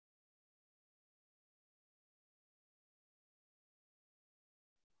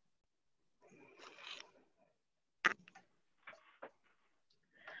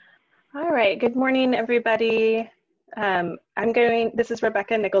All right, good morning, everybody. This is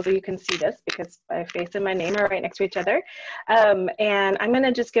Rebecca Nichols. You can see this because my face and my name are right next to each other. And I'm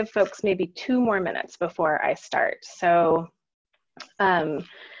gonna just give folks maybe 2 more minutes before I start. So watching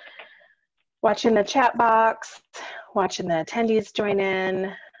the chat box, watching the attendees join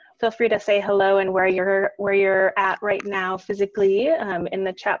in. Feel free to say hello and where you're at right now physically in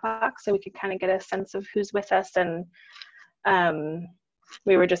the chat box so we can kind of get a sense of who's with us. And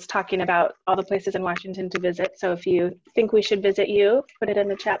we were just talking about all the places in Washington to visit. So if you think we should visit you, put it in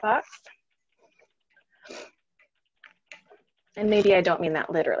the chat box. And maybe I don't mean that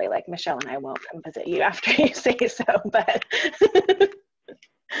literally, like Michelle and I won't come visit you after you say so, but.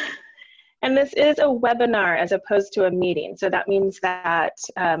 And this is a webinar as opposed to a meeting. So that means that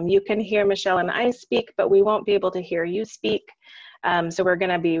you can hear Michelle and I speak, but we won't be able to hear you speak. So we're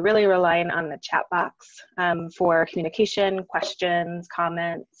gonna be really relying on the chat box for communication, questions,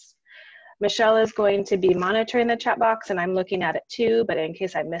 comments. Michelle is going to be monitoring the chat box and I'm looking at it too, but in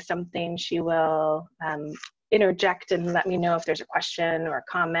case I miss something, she will interject and let me know if there's a question or a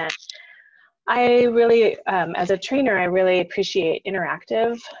comment. I really, as a trainer, I really appreciate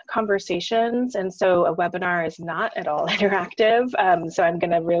interactive conversations. And so a webinar is not at all interactive. So I'm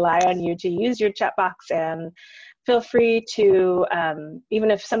gonna rely on you to use your chat box and feel free to, even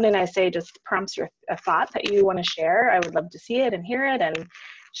if something I say just prompts a thought that you want to share, I would love to see it and hear it and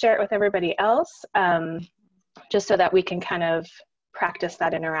share it with everybody else, just so that we can kind of practice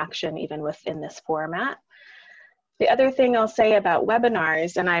that interaction even within this format. The other thing I'll say about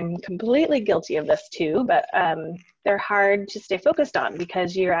webinars, and I'm completely guilty of this too, but they're hard to stay focused on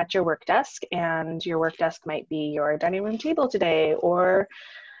because you're at your work desk and your work desk might be your dining room table today or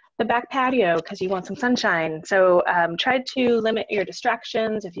the back patio because you want some sunshine. So try to limit your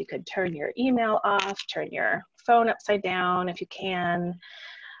distractions. If you could turn your email off, turn your phone upside down if you can.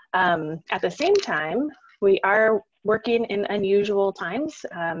 At the same time, we are working in unusual times.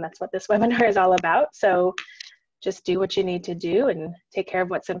 That's what this webinar is all about. So just do what you need to do and take care of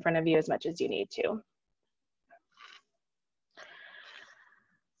what's in front of you as much as you need to.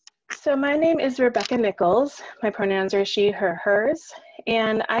 So my name is Rebecca Nichols. My pronouns are she, her, hers.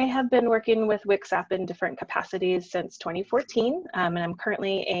 And I have been working with WCSAP in different capacities since 2014. And I'm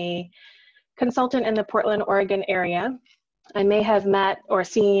currently a consultant in the Portland, Oregon area. I may have met or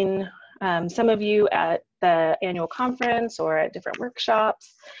seen some of you at the annual conference or at different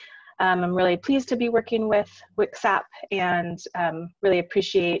workshops. I'm really pleased to be working with WCSAP and really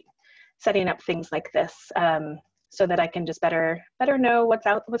appreciate setting up things like this so that I can just better know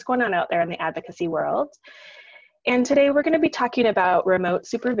what's going on out there in the advocacy world. And today we're going to be talking about remote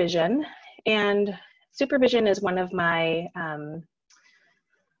supervision. And supervision is one of my, I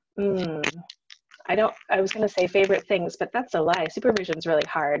was going to say favorite things, but that's a lie. Supervision is really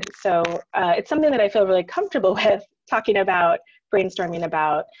hard. So it's something that I feel really comfortable with talking about, brainstorming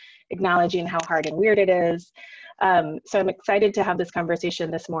about, acknowledging how hard and weird it is. So I'm excited to have this conversation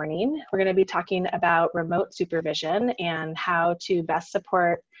this morning. We're going to be talking about remote supervision and how to best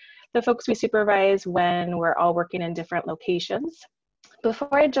support the folks we supervise when we're all working in different locations.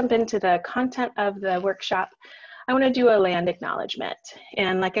 Before I jump into the content of the workshop, I want to do a land acknowledgement.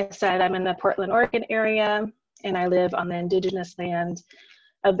 And like I said, I'm in the Portland, Oregon area, and I live on the indigenous land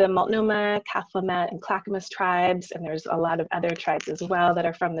of the Multnomah, Cathlamet, and Clackamas tribes, and there's a lot of other tribes as well that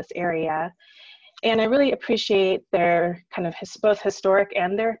are from this area. And I really appreciate their kind of both historic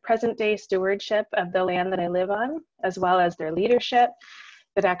and their present day stewardship of the land that I live on, as well as their leadership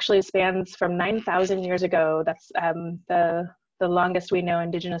that actually spans from 9,000 years ago. That's the longest we know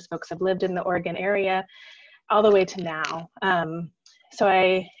Indigenous folks have lived in the Oregon area, all the way to now. So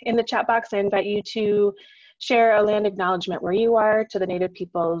in the chat box, I invite you to share a land acknowledgement where you are to the Native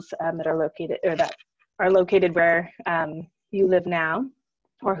peoples that are located where you live now,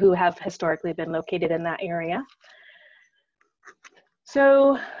 or who have historically been located in that area.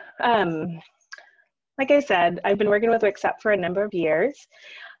 So, like I said, I've been working with WCSAP for a number of years.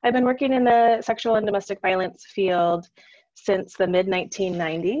 I've been working in the sexual and domestic violence field since the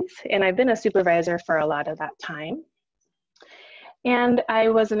mid-1990s, and I've been a supervisor for a lot of that time. And I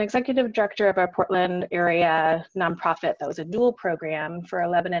was an executive director of our Portland area nonprofit that was a dual program for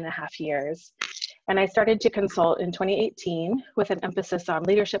 11.5 years. And I started to consult in 2018 with an emphasis on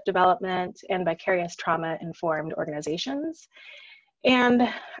leadership development and vicarious trauma-informed organizations. And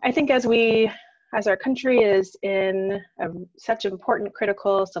I think as our country is in such important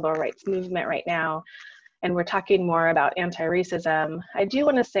critical civil rights movement right now, and we're talking more about anti-racism, I do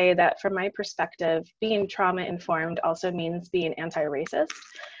want to say that from my perspective, being trauma-informed also means being anti-racist,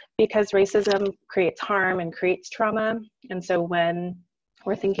 because racism creates harm and creates trauma. And so when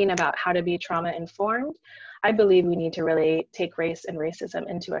we're thinking about how to be trauma informed, I believe we need to really take race and racism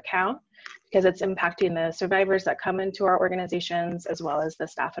into account, because it's impacting the survivors that come into our organizations, as well as the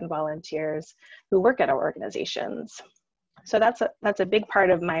staff and volunteers who work at our organizations. So that's a big part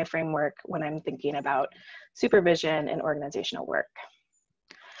of my framework when I'm thinking about supervision and organizational work.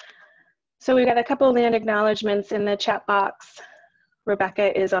 So we've got a couple of land acknowledgements in the chat box.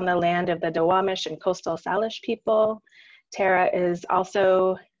 Rebecca is on the land of the Duwamish and coastal Salish people. Tara is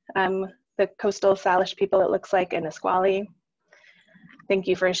also the coastal Salish people, it looks like, in Nisqually. Thank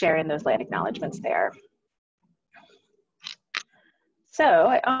you for sharing those land acknowledgements there. So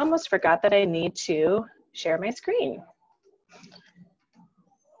I almost forgot that I need to share my screen.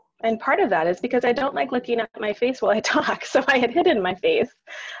 And part of that is because I don't like looking at my face while I talk, so I had hidden my face.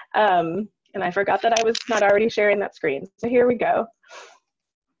 And I forgot that I was not already sharing that screen. So here we go.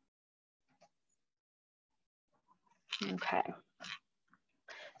 Okay.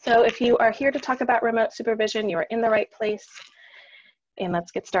 So if you are here to talk about remote supervision, you are in the right place. And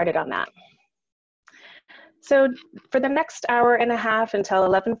let's get started on that. So for the next hour and a half until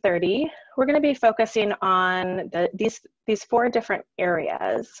 11:30, we're going to be focusing on these 4 different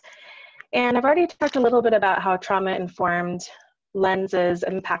areas. And I've already talked a little bit about how trauma-informed lenses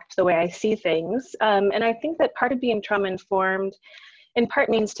impact the way I see things. And I think that part of being trauma-informed in part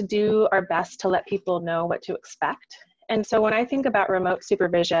means to do our best to let people know what to expect. And so when I think about remote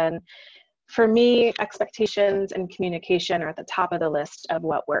supervision, for me, expectations and communication are at the top of the list of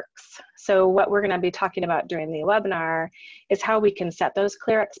what works. So what we're going to be talking about during the webinar is how we can set those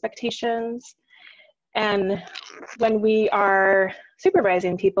clear expectations. And when we are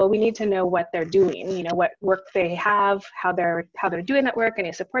supervising people, we need to know what they're doing, you know, what work they have, how they're doing that work,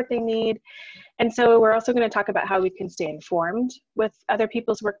 any support they need. And so we're also going to talk about how we can stay informed with other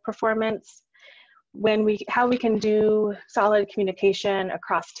people's work performance, how we can do solid communication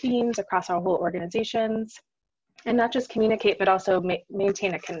across teams, across our whole organizations, and not just communicate, but also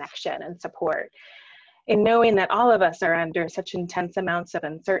maintain a connection and support. In knowing that all of us are under such intense amounts of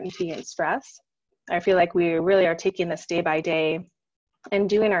uncertainty and stress, I feel like we really are taking this day by day and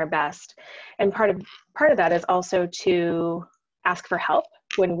doing our best. And part of that is also to ask for help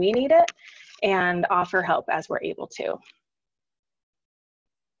when we need it and offer help as we're able to.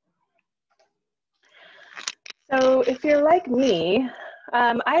 So if you're like me,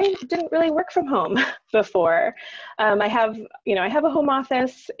 I didn't really work from home before. I have a home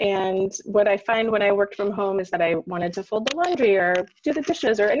office, and what I find when I worked from home is that I wanted to fold the laundry or do the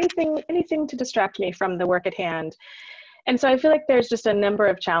dishes or anything to distract me from the work at hand. And so I feel like there's just a number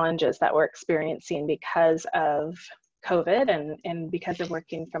of challenges that we're experiencing because of COVID and because of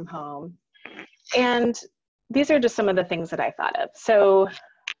working from home. And these are just some of the things that I thought of. So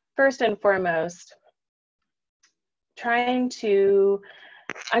first and foremost, trying to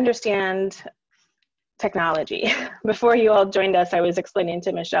understand technology. Before you all joined us, I was explaining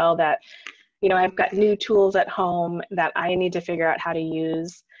to Michelle that, you know, I've got new tools at home that I need to figure out how to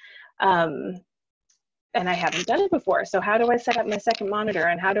use. And I haven't done it before. So how do I set up my second monitor,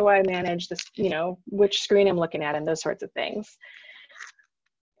 and how do I manage this, you know, which screen I'm looking at and those sorts of things.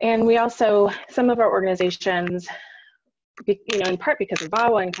 And we also, some of our organizations, you know, in part because of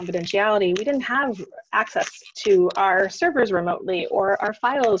VAWA and confidentiality, we didn't have access to our servers remotely or our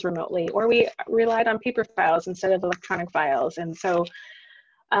files remotely, or we relied on paper files instead of electronic files. And so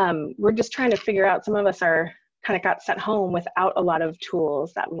we're just trying to figure out, some of us are kind of got sent home without a lot of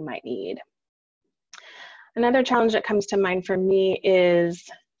tools that we might need. Another challenge that comes to mind for me is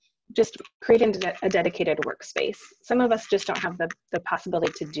just creating a dedicated workspace. Some of us just don't have the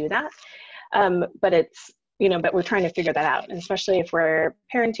possibility to do that, but we're trying to figure that out. And especially if we're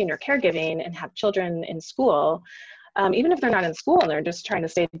parenting or caregiving and have children in school, even if they're not in school and they're just trying to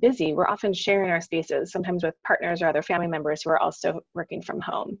stay busy, we're often sharing our spaces, sometimes with partners or other family members who are also working from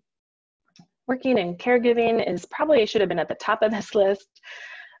home. Working in caregiving should have been at the top of this list.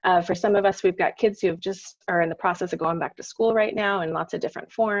 For some of us, we've got kids who just are in the process of going back to school right now in lots of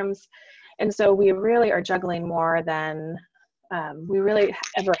different forms. And so we really are juggling more than we really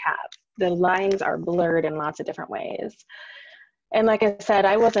ever have. The lines are blurred in lots of different ways. And like I said,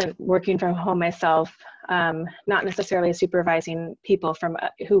 I wasn't working from home myself, not necessarily supervising people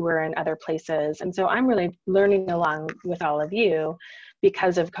who were in other places. And so I'm really learning along with all of you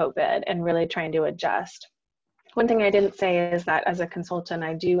because of COVID and really trying to adjust. One thing I didn't say is that as a consultant,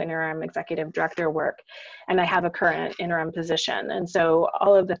 I do interim executive director work, and I have a current interim position. And so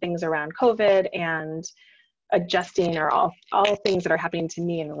all of the things around COVID and adjusting are all things that are happening to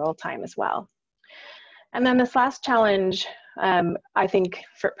me in real time as well. And then this last challenge, I think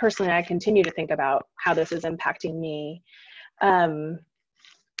personally, I continue to think about how this is impacting me.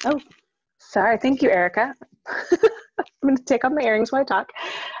 Oh, sorry. Thank you, Erica. I'm going to take off my earrings while I talk.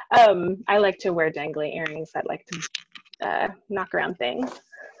 I like to wear dangly earrings that like to knock around things.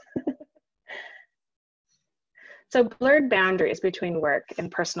 So blurred boundaries between work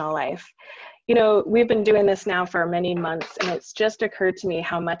and personal life. You know, we've been doing this now for many months, and it's just occurred to me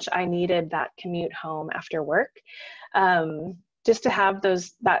how much I needed that commute home after work. Just to have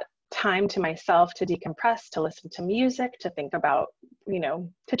that time to myself to decompress, to listen to music, to think about,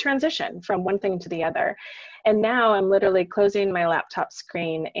 to transition from one thing to the other. And now I'm literally closing my laptop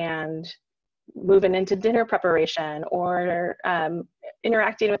screen and moving into dinner preparation or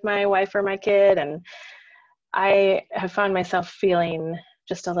interacting with my wife or my kid. And I have found myself feeling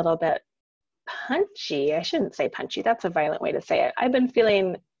just a little bit punchy. I shouldn't say punchy. That's a violent way to say it. I've been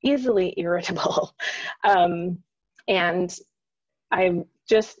feeling easily irritable. And I'm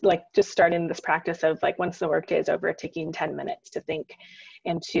just starting this practice of like, once the workday is over, taking 10 minutes to think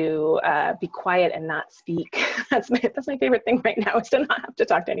and to be quiet and not speak. That's my favorite thing right now, is to not have to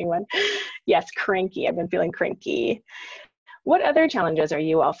talk to anyone. Yes, cranky. I've been feeling cranky. What other challenges are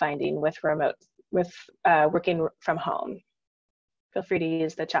you all finding with working from home? Feel free to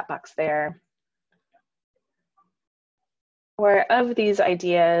use the chat box there. Or of these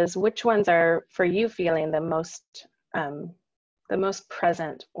ideas, which ones are for you feeling the most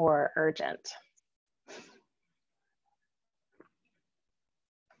present or urgent?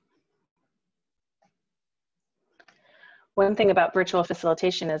 One thing about virtual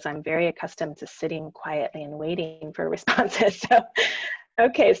facilitation is I'm very accustomed to sitting quietly and waiting for responses. So,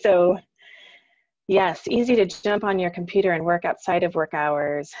 okay, so yes, easy to jump on your computer and work outside of work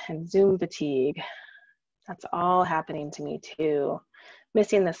hours, and Zoom fatigue. That's all happening to me too.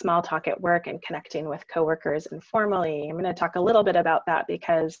 Missing the small talk at work and connecting with coworkers informally. I'm going to talk a little bit about that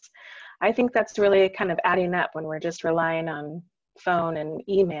because I think that's really kind of adding up when we're just relying on phone and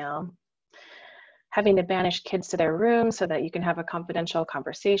email. Having to banish kids to their room so that you can have a confidential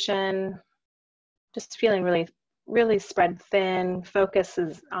conversation. Just feeling really, really spread thin. Focus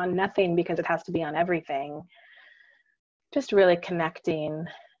is on nothing because it has to be on everything. Just really connecting.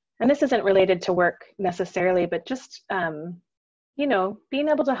 And this isn't related to work necessarily, but just, being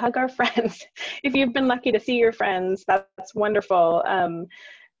able to hug our friends. If you've been lucky to see your friends, that's wonderful.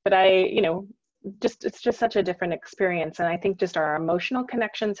 But it's just such a different experience. And I think just our emotional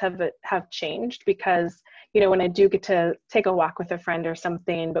connections have changed because, when I do get to take a walk with a friend or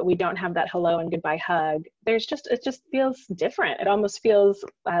something, but we don't have that hello and goodbye hug, it just feels different. It almost feels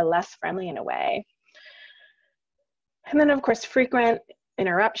less friendly in a way. And then of course, frequent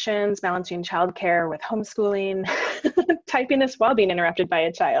interruptions, balancing childcare with homeschooling, typing as well, being interrupted by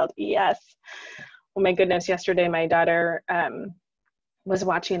a child. Yes. Oh my goodness, yesterday my daughter was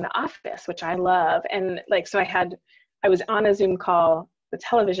watching The Office, which I love. And so I was on a Zoom call, the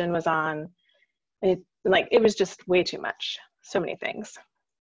television was on, and it was just way too much. So many things.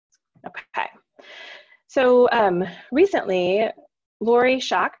 Okay. So recently, Lori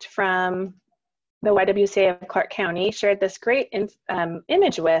Schacht from the YWCA of Clark County shared this great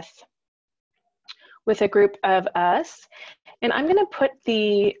image with a group of us. And I'm gonna put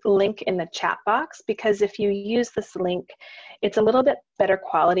the link in the chat box because if you use this link, it's a little bit better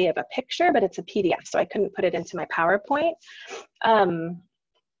quality of a picture, but it's a PDF, so I couldn't put it into my PowerPoint.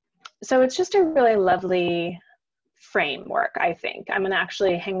 So it's just a really lovely framework, I think. I'm gonna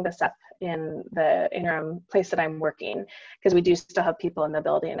actually hang this up in the interim place that I'm working because we do still have people in the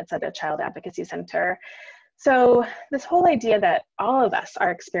building. It's at a child advocacy center. So this whole idea that all of us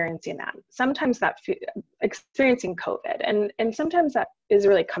are experiencing that, sometimes experiencing COVID, and sometimes that is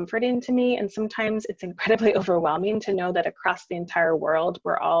really comforting to me, and sometimes it's incredibly overwhelming to know that across the entire world,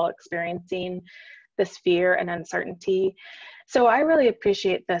 we're all experiencing this fear and uncertainty. So I really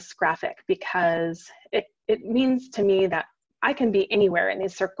appreciate this graphic because it means to me that I can be anywhere in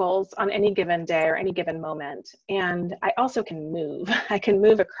these circles on any given day or any given moment. And I also can move. I can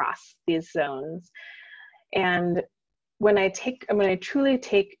move across these zones. And when I truly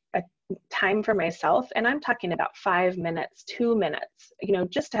take a time for myself, and I'm talking about 5 minutes, 2 minutes,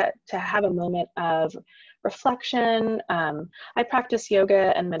 just to have a moment of reflection. I practice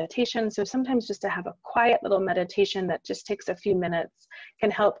yoga and meditation, so sometimes just to have a quiet little meditation that just takes a few minutes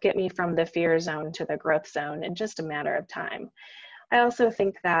can help get me from the fear zone to the growth zone in just a matter of time. I also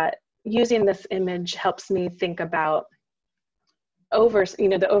think that using this image helps me think about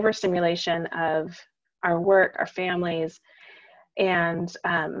the overstimulation of our work, our families, and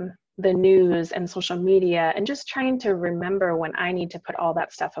the news and social media, and just trying to remember when I need to put all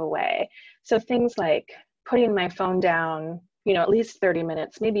that stuff away. So things like putting my phone down, at least 30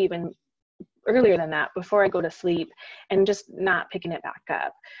 minutes, maybe even earlier than that, before I go to sleep, and just not picking it back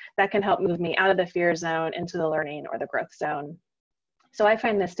up. That can help move me out of the fear zone into the learning or the growth zone. So I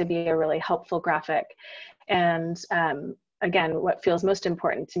find this to be a really helpful graphic. And again, what feels most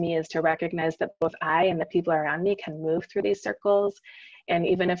important to me is to recognize that both I and the people around me can move through these circles. And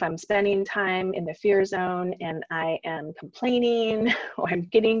even if I'm spending time in the fear zone and I am complaining or I'm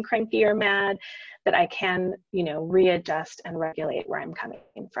getting cranky or mad, that I can, readjust and regulate where I'm coming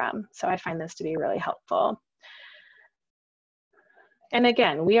from. So I find this to be really helpful. And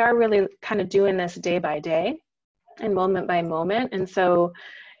again, we are really kind of doing this day by day and moment by moment. And so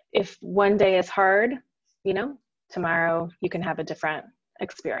if one day is hard, tomorrow you can have a different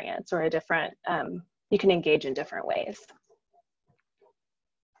experience or a different, you can engage in different ways.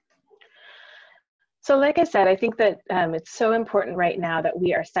 So like I said, I think that it's so important right now that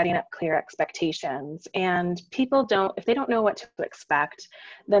we are setting up clear expectations, and people if they don't know what to expect,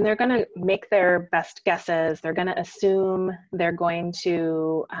 then they're going to make their best guesses. They're going to assume, they're going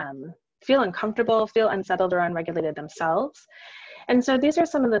to feel uncomfortable, feel unsettled or unregulated themselves. And so these are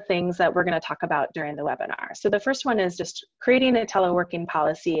some of the things that we're going to talk about during the webinar. So the first one is just creating a teleworking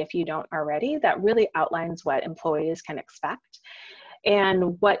policy, if you don't already, that really outlines what employees can expect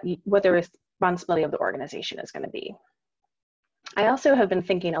and what the responsibility of the organization is going to be. I also have been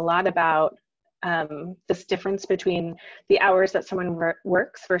thinking a lot about this difference between the hours that someone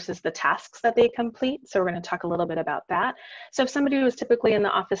works versus the tasks that they complete. So we're going to talk a little bit about that. So if somebody was typically in the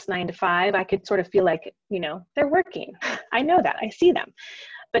office 9 to 5, I could sort of feel like, they're working. I know that, I see them.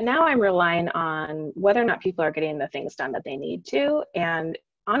 But now I'm relying on whether or not people are getting the things done that they need to. And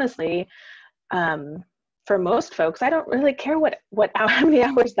honestly, for most folks, I don't really care how many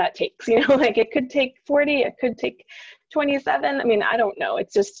hours that takes. Like it could take 40, it could take 27. I mean, I don't know.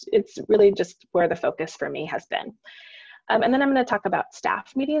 It's really just where the focus for me has been. And then I'm going to talk about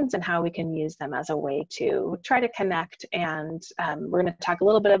staff meetings and how we can use them as a way to try to connect. And we're going to talk a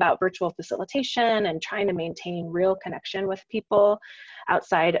little bit about virtual facilitation and trying to maintain real connection with people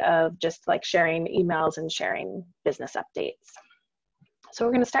outside of just like sharing emails and sharing business updates. So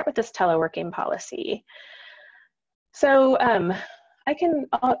we're going to start with this teleworking policy. So I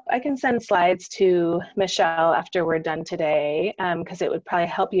can send slides to Michelle after we're done today, because it would probably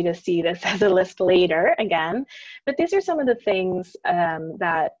help you to see this as a list later again. But these are some of the things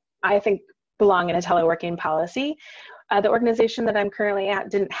that I think belong in a teleworking policy. The organization that I'm currently at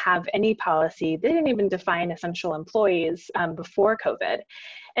didn't have any policy. They didn't even define essential employees before COVID.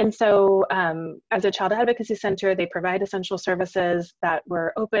 And so as a child advocacy center, they provide essential services that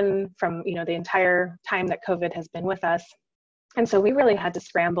were open from the entire time that COVID has been with us. And so we really had to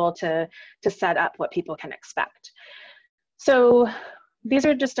scramble to set up what people can expect. So these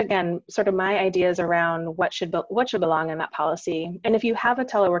are just, again, sort of my ideas around what should belong in that policy. And if you have a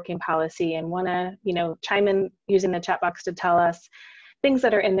teleworking policy and want to, chime in using the chat box to tell us things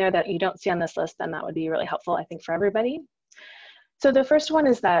that are in there that you don't see on this list, then that would be really helpful, I think, for everybody. So the first one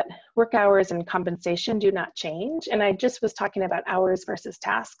is that work hours and compensation do not change. And I just was talking about hours versus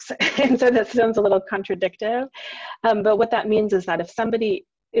tasks. And so that sounds a little contradictory. But what that means is that if somebody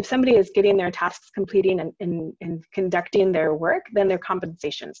is getting their tasks completing and conducting their work, then their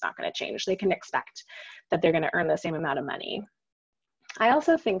compensation is not going to change. They can expect that they're going to earn the same amount of money. I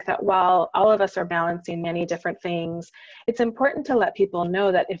also think that while all of us are balancing many different things, it's important to let people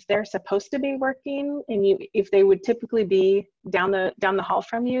know that if they're supposed to be working and if they would typically be down the hall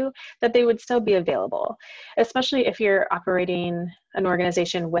from you, that they would still be available, especially if you're operating an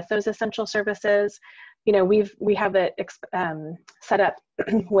organization with those essential services. We have it set up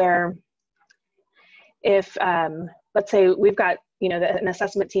where if, let's say we've got an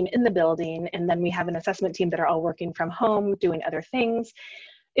assessment team in the building, and then we have an assessment team that are all working from home, doing other things.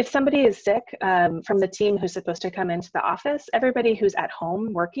 If somebody is sick from the team who's supposed to come into the office, everybody who's at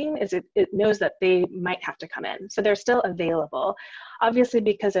home working it knows that they might have to come in. So they're still available. Obviously,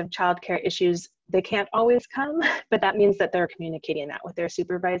 because of childcare issues, they can't always come, but that means that they're communicating that with their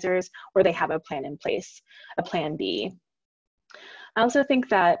supervisors, or they have a plan in place, a plan B. I also think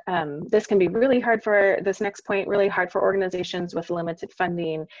that this can be really hard for organizations with limited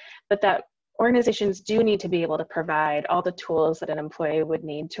funding, but that organizations do need to be able to provide all the tools that an employee would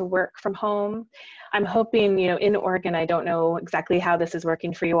need to work from home. I'm hoping, in Oregon, I don't know exactly how this is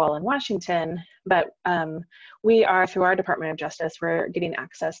working for you all in Washington, but we are, through our Department of Justice, we're getting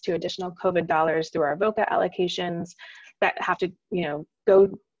access to additional COVID dollars through our VOCA allocations that have to, go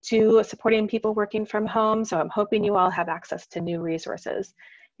to supporting people working from home. So I'm hoping you all have access to new resources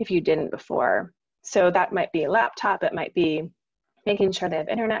if you didn't before. So that might be a laptop, it might be making sure they have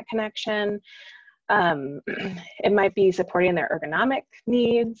internet connection. It might be supporting their ergonomic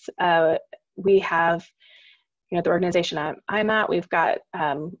needs. we have, the organization I'm at, we've got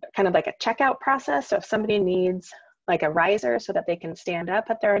kind of like a checkout process. So if somebody needs like a riser so that they can stand up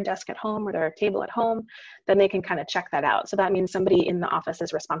at their desk at home or their table at home, then they can kind of check that out. So that means somebody in the office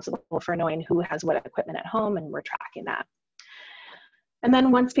is responsible for knowing who has what equipment at home, and we're tracking that. And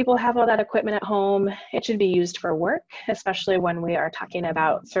then once people have all that equipment at home, it should be used for work, especially when we are talking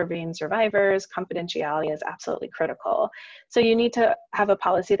about serving survivors. Confidentiality is absolutely critical. So you need to have a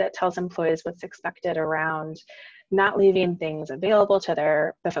policy that tells employees what's expected around not leaving things available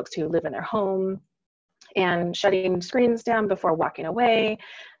to the folks who live in their home, and shutting screens down before walking away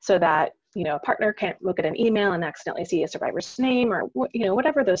so that a partner can't look at an email and accidentally see a survivor's name, or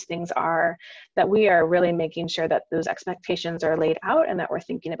whatever those things are, that we are really making sure that those expectations are laid out and that we're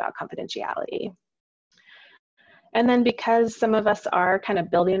thinking about confidentiality. And then because some of us are kind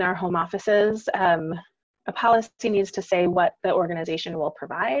of building our home offices, a policy needs to say what the organization will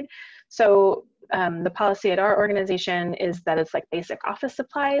provide. So the policy at our organization is that it's like basic office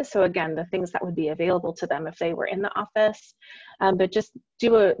supplies. So again, the things that would be available to them if they were in the office, but just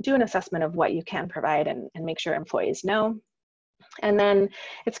do an assessment of what you can provide and make sure employees know. And then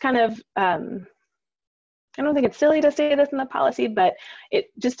it's kind of, I don't think it's silly to say this in the policy, but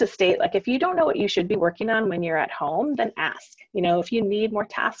just to state, like, if you don't know what you should be working on when you're at home, then ask. If you need more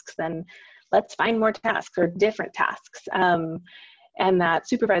tasks, then let's find more tasks or different tasks. And that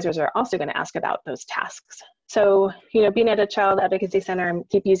supervisors are also going to ask about those tasks. So, being at a child advocacy center, and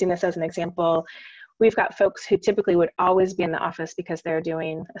keep using this as an example, we've got folks who typically would always be in the office because they're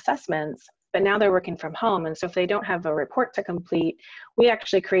doing assessments, but now they're working from home. And so if they don't have a report to complete, we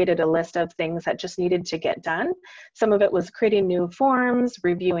actually created a list of things that just needed to get done. Some of it was creating new forms,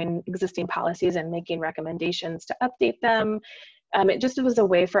 reviewing existing policies, and making recommendations to update them. It just was a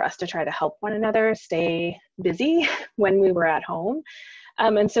way for us to try to help one another stay busy when we were at home.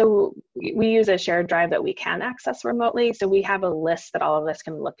 And so we use a shared drive that we can access remotely. So we have a list that all of us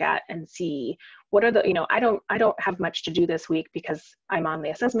can look at and see what are the, I don't have much to do this week because I'm on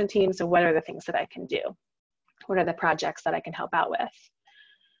the assessment team. So what are the things that I can do? What are the projects that I can help out with?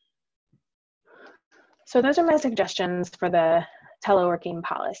 So those are my suggestions for the teleworking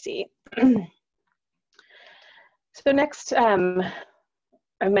policy. So next, I've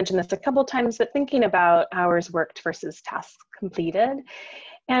mentioned this a couple times, but thinking about hours worked versus tasks completed.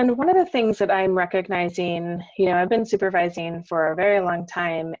 And one of the things that I'm recognizing, I've been supervising for a very long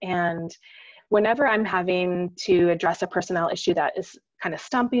time, and whenever I'm having to address a personnel issue that is kind of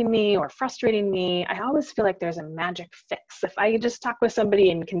stumping me or frustrating me, I always feel like there's a magic fix. If I just talk with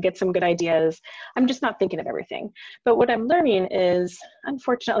somebody and can get some good ideas, I'm just not thinking of everything. But what I'm learning is,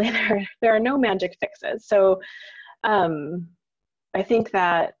 unfortunately, there are no magic fixes. So I think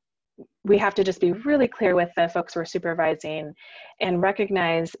that we have to just be really clear with the folks we're supervising and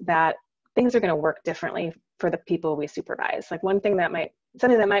recognize that things are going to work differently for the people we supervise. Like something that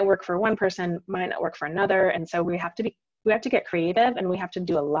might work for one person might not work for another. And so we have to get creative, and we have to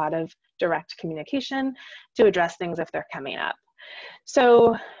do a lot of direct communication to address things if they're coming up.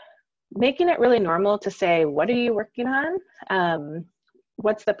 So making it really normal to say, what are you working on?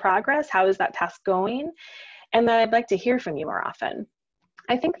 What's the progress? How is that task going? And then I'd like to hear from you more often.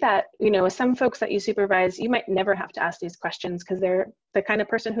 I think that, with some folks that you supervise, you might never have to ask these questions because they're the kind of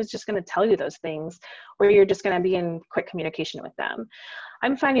person who's just going to tell you those things, or you're just going to be in quick communication with them.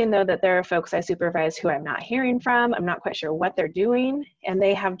 I'm finding, though, that there are folks I supervise who I'm not hearing from. I'm not quite sure what they're doing, and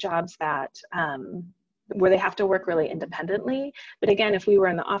they have jobs that where they have to work really independently. But again, if we were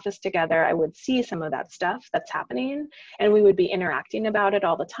in the office together, I would see some of that stuff that's happening, and we would be interacting about it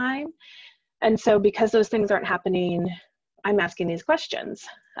all the time. And so because those things aren't happening, I'm asking these questions.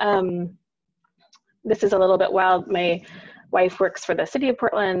 This is a little bit wild. My wife works for the city of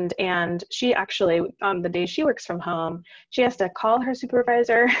Portland, and she actually, on the days she works from home, she has to call her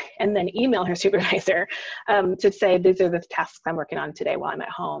supervisor and then email her supervisor to say, these are the tasks I'm working on today while I'm at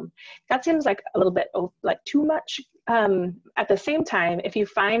home. That seems like a little bit like too much. At the same time, if you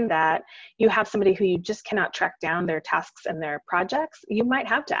find that you have somebody who you just cannot track down their tasks and their projects, you might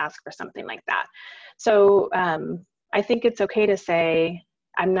have to ask for something like that. So I think it's okay to say,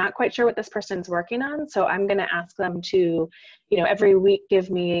 I'm not quite sure what this person's working on, so I'm going to ask them to, every week give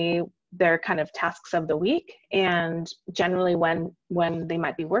me their kind of tasks of the week, and generally when they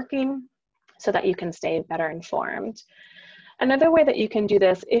might be working, so that you can stay better informed. Another way that you can do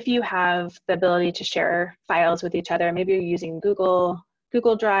this, if you have the ability to share files with each other, maybe you're using Google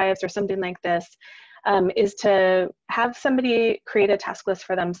Drives or something like this, is to have somebody create a task list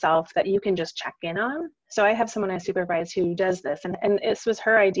for themselves that you can just check in on. So I have someone I supervise who does this, and this was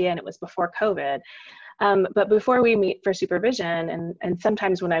her idea, and it was before COVID. But before we meet for supervision, and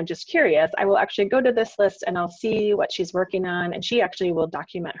sometimes when I'm just curious, I will actually go to this list and I'll see what she's working on, and she actually will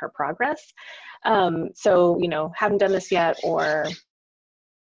document her progress. So, you know, haven't done this yet, or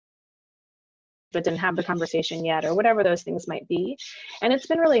but didn't have the conversation yet, or whatever those things might be. And it's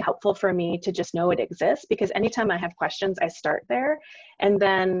been really helpful for me to just know it exists, because anytime I have questions, I start there. And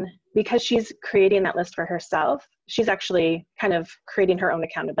then because she's creating that list for herself, she's actually kind of creating her own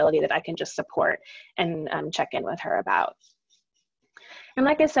accountability that I can just support and check in with her about. And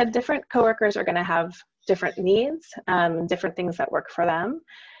like I said, different coworkers are going to have different needs, different things that work for them.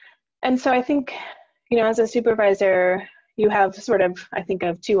 And so I think, you know, as a supervisor, you have sort of, I think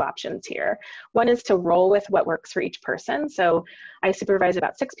of two options here. One is to roll with what works for each person. So I supervise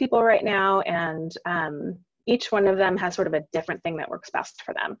about 6 people right now, and each one of them has sort of a different thing that works best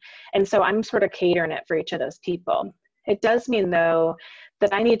for them. And so I'm sort of catering it for each of those people. It does mean, though,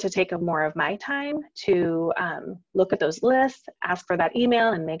 that I need to take up more of my time to look at those lists, ask for that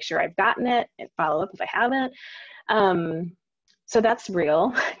email and make sure I've gotten it, and follow up if I haven't. So that's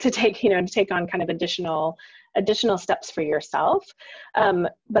real, to take, you know, to take on kind of additional steps for yourself.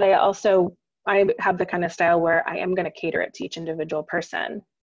 But I have the kind of style where I am going to cater it to each individual person.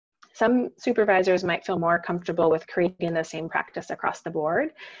 Some supervisors might feel more comfortable with creating the same practice across the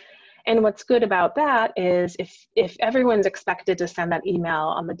board. And what's good about that is if everyone's expected to send that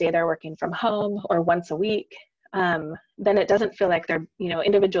email on the day they're working from home or once a week, then it doesn't feel like they're, you know,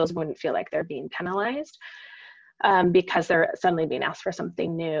 individuals wouldn't feel like they're being penalized because they're suddenly being asked for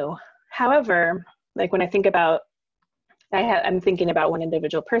something new. However, like when I think about, I'm thinking about one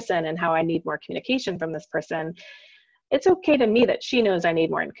individual person and how I need more communication from this person. It's okay to me that she knows I need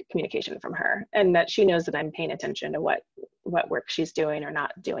more communication from her, and that she knows that I'm paying attention to what work she's doing or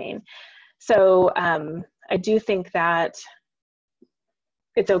not doing. So I do think that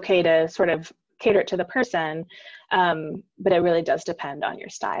it's okay to sort of cater it to the person, but it really does depend on your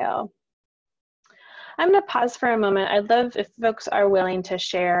style. I'm going to pause for a moment. I'd love if folks are willing to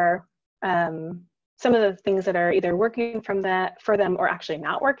share some of the things that are either working for them or actually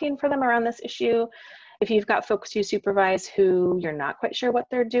not working for them around this issue. If you've got folks you supervise who you're not quite sure what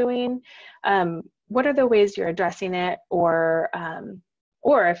they're doing, what are the ways you're addressing it? Or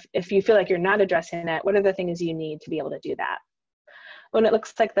if you feel like you're not addressing it, what are the things you need to be able to do that? Well, it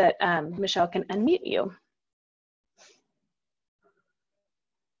looks like that Michelle can unmute you.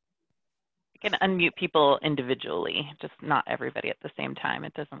 I can unmute people individually, just not everybody at the same time.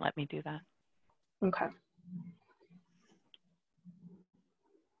 It doesn't let me do that. Okay.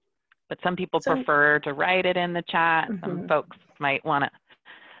 But some people prefer to write it in the chat. Some folks might want to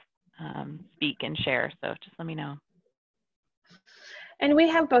speak and share, so just let me know. And we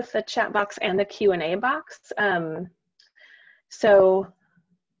have both the chat box and the Q&A box. So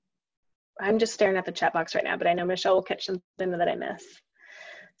I'm just staring at the chat box right now, but I know Michelle will catch something that I miss.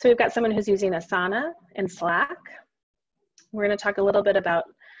 So we've got someone who's using Asana and Slack. We're going to talk a little bit about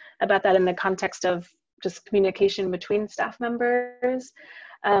that in the context of just communication between staff members.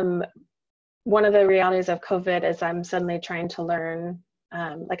 One of the realities of COVID is I'm suddenly trying to learn,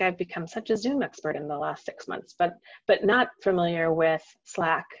 like I've become such a Zoom expert in the last 6 months, but not familiar with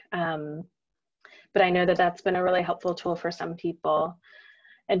Slack. But I know that that's been a really helpful tool for some people,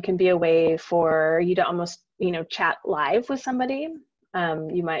 and can be a way for you to almost, you know, chat live with somebody.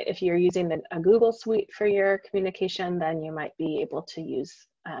 You might, if you're using a Google Suite for your communication, then you might be able to use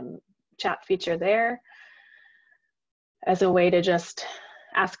chat feature there as a way to just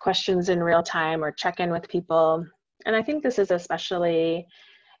ask questions in real time or check in with people. And I think this is especially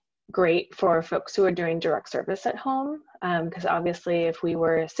great for folks who are doing direct service at home, because obviously if we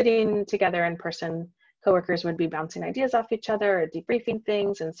were sitting together in person, coworkers would be bouncing ideas off each other or debriefing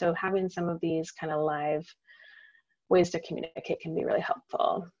things. And so having some of these kind of live ways to communicate can be really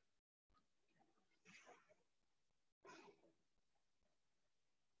helpful.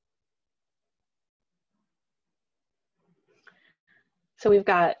 So we've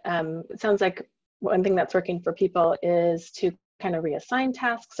got, it sounds like one thing that's working for people is to kind of reassign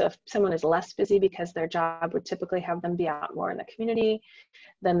tasks. So if someone is less busy because their job would typically have them be out more in the community,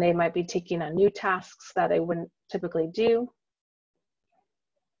 then they might be taking on new tasks that they wouldn't typically do.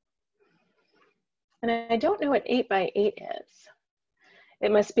 And I don't know what 8x8 is.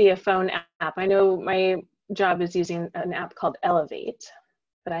 It must be a phone app. I know my job is using an app called Elevate,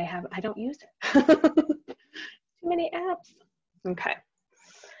 but I don't use it. Too many apps. Okay.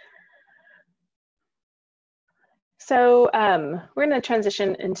 So we're going to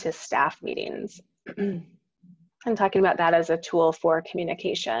transition into staff meetings and talking about that as a tool for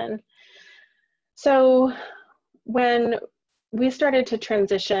communication. So when we started to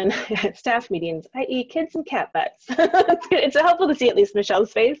transition at staff meetings, i.e. kids and cat butts. It's helpful to see at least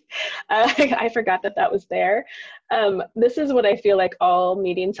Michelle's face. I forgot that that was there. This is what I feel like all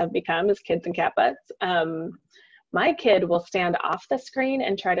meetings have become, is kids and cat butts. My kid will stand off the screen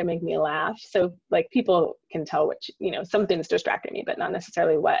and try to make me laugh. So like people can tell which, something's distracting me, but not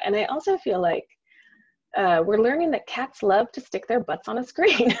necessarily what. And I also feel like we're learning that cats love to stick their butts on a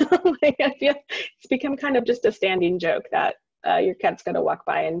screen. Like, I feel it's become kind of just a standing joke that your cat's going to walk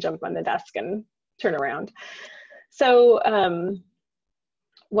by and jump on the desk and turn around. So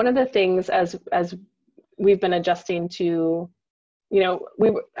one of the things as we've been adjusting to,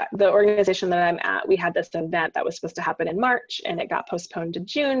 the organization that I'm at, we had this event that was supposed to happen in March and it got postponed to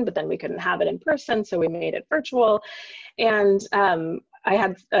June, but then we couldn't have it in person, so we made it virtual. And I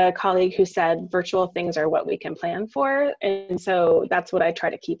had a colleague who said virtual things are what we can plan for. And so that's what I try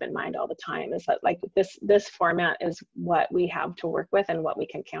to keep in mind all the time, is that like this format is what we have to work with and what we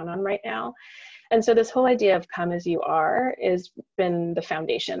can count on right now. And so this whole idea of come as you are has been the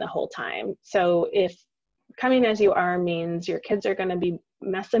foundation the whole time. So if coming as you are means your kids are going to be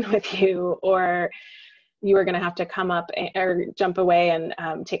messing with you, or you are going to have to come up or jump away and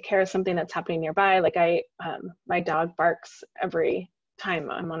take care of something that's happening nearby. Like my dog barks every time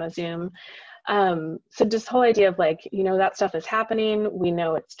I'm on a Zoom. So this whole idea of like, that stuff is happening. We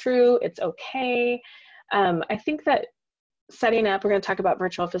know it's true. It's okay. I think that setting up, we're going to talk about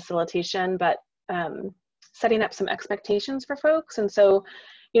virtual facilitation, but setting up some expectations for folks. And so,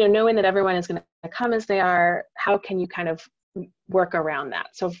 knowing that everyone is going to come as they are, how can you kind of work around that?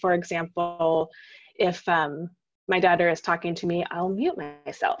 So for example, if my daughter is talking to me, I'll mute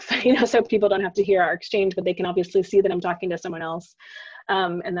myself, so people don't have to hear our exchange, but they can obviously see that I'm talking to someone else.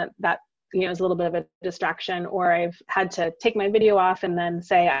 And that is a little bit of a distraction. Or I've had to take my video off and then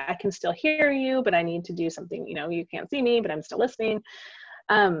say, I can still hear you, but I need to do something, you can't see me, but I'm still listening.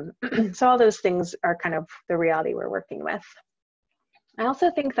 So all those things are kind of the reality we're working with. I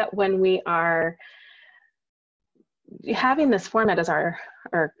also think that when we are having this format as our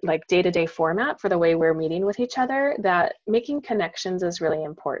like day-to-day format for the way we're meeting with each other, that making connections is really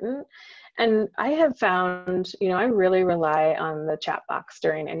important. And I have found, I really rely on the chat box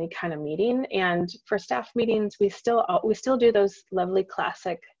during any kind of meeting. And for staff meetings, we still do those lovely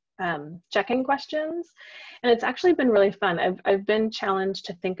classic check-in questions. And it's actually been really fun. I've been challenged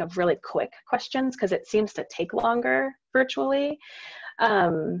to think of really quick questions because it seems to take longer virtually.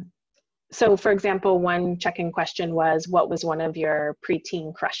 So for example, one check-in question was, what was one of your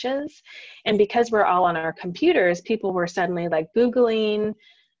preteen crushes? And because we're all on our computers, people were suddenly like Googling.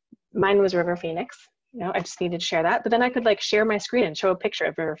 Mine was River Phoenix. I just needed to share that. But then I could like share my screen and show a picture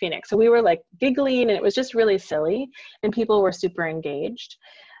of River Phoenix. So we were like giggling, and it was just really silly, and people were super engaged.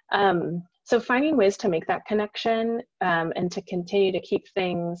 So finding ways to make that connection and to continue to keep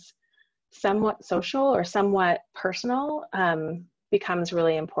things somewhat social or somewhat personal becomes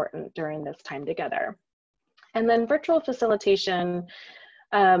really important during this time together. And then virtual facilitation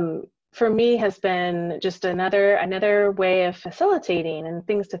for me has been just another way of facilitating and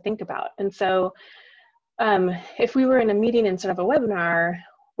things to think about. And so if we were in a meeting instead of a webinar,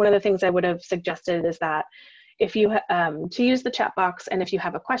 one of the things I would have suggested is that if you to use the chat box, and if you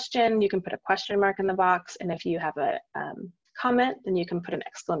have a question, you can put a question mark in the box, and if you have a comment, then you can put an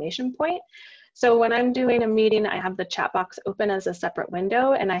exclamation point. So when I'm doing a meeting, I have the chat box open as a separate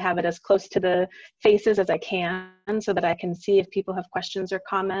window, and I have it as close to the faces as I can so that I can see if people have questions or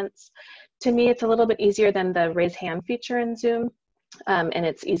comments. To me, it's a little bit easier than the raise hand feature in Zoom, and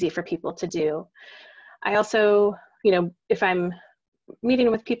it's easy for people to do. I also, if I'm meeting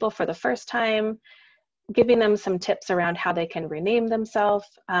with people for the first time, giving them some tips around how they can rename themselves,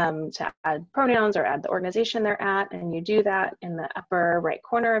 to add pronouns or add the organization they're at. And you do that in the upper right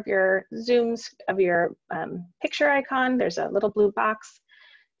corner of your Zooms, of your picture icon. There's a little blue box.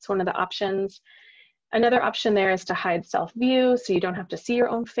 It's one of the options. Another option there is to hide self-view, so you don't have to see your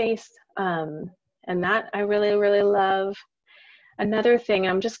own face. And that I really, really love. Another thing,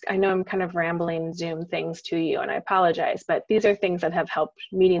 I know I'm kind of rambling Zoom things to you, and I apologize, but these are things that have helped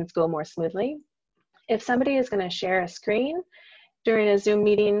meetings go more smoothly. If somebody is going to share a screen during a Zoom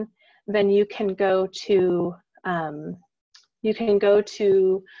meeting, then you can go to, trying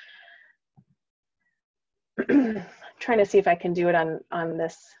to see if I can do it on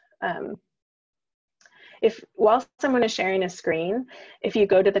this. While someone is sharing a screen, if you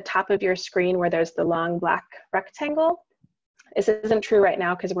go to the top of your screen where there's the long black rectangle, this isn't true right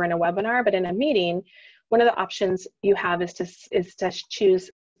now because we're in a webinar, but in a meeting, one of the options you have is to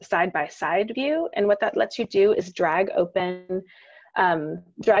choose side-by-side view. And what that lets you do is drag open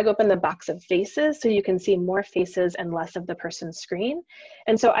drag open the box of faces so you can see more faces and less of the person's screen.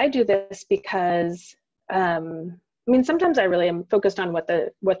 And so I do this because, I mean, sometimes I really am focused on what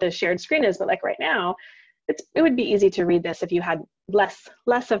the shared screen is, but like right now, it would be easy to read this if you had less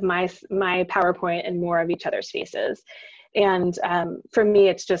of my PowerPoint and more of each other's faces. And for me,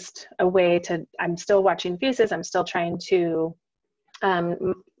 it's just a way to, I'm still watching faces, I'm still trying to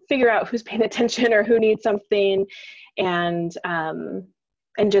figure out who's paying attention or who needs something, and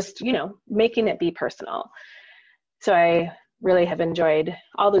just, you know, making it be personal. So I really have enjoyed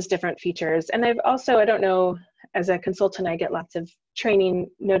all those different features. And I've also, I don't know, as a consultant, I get lots of training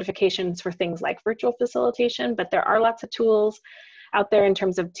notifications for things like virtual facilitation, but there are lots of tools out there in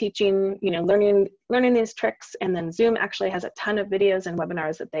terms of teaching, you know, learning these tricks. And then Zoom actually has a ton of videos and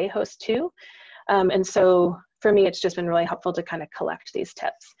webinars that they host too. And so for me, it's just been really helpful to kind of collect these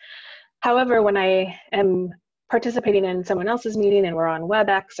tips. However, when I am participating in someone else's meeting and we're on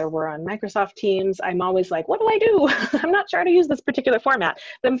WebEx or we're on Microsoft Teams, I'm always like, what do I do? I'm not sure how to use this particular format.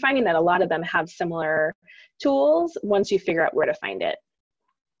 But I'm finding that a lot of them have similar tools once you figure out where to find it.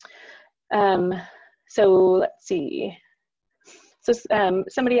 So let's see. So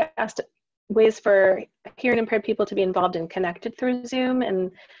somebody asked ways for hearing impaired people to be involved and connected through Zoom, and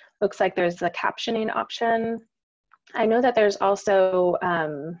looks like there's a captioning option. I know that there's also,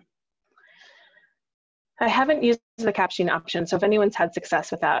 I haven't used the captioning option, so if anyone's had success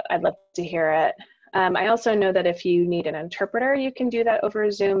with that, I'd love to hear it. I also know that if you need an interpreter, you can do that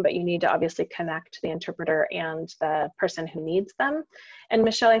over Zoom, but you need to obviously connect the interpreter and the person who needs them. And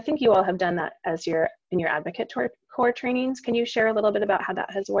Michelle, I think you all have done that as in your Advocate Core trainings. Can you share a little bit about how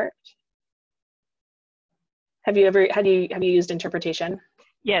that has worked? Have you used interpretation?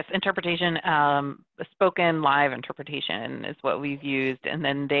 Yes, interpretation, spoken live interpretation is what we've used, and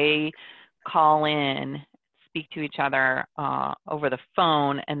then they call in, speak to each other over the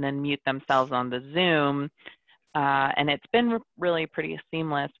phone, and then mute themselves on the Zoom, and it's been really pretty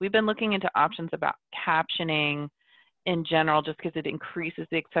seamless. We've been looking into options about captioning in general, just because it increases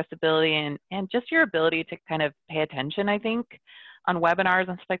the accessibility and just your ability to kind of pay attention, I think, on webinars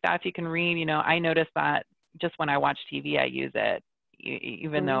and stuff like that. If you can read, you know, I notice that just when I watch TV, I use it,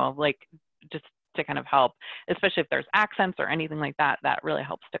 even though, like, just to kind of help, especially if there's accents or anything like that, that really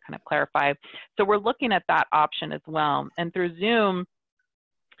helps to kind of clarify. So we're looking at that option as well. And through Zoom,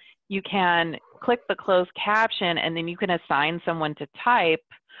 you can click the closed caption, and then you can assign someone to type,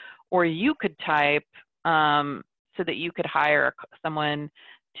 or you could type so that you could hire someone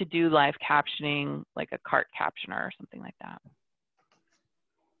to do live captioning, like a cart captioner or something like that.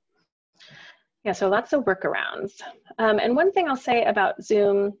 Yeah, so lots of workarounds. And one thing I'll say about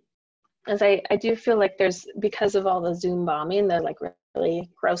Zoom is I do feel like there's, because of all the Zoom bombing, the like really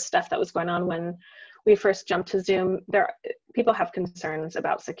gross stuff that was going on when we first jumped to Zoom, people have concerns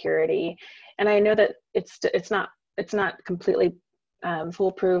about security. And I know that it's not completely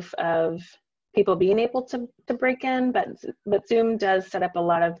foolproof of people being able to break in, but Zoom does set up a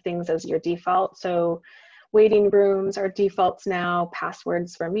lot of things as your default. So waiting rooms are defaults now,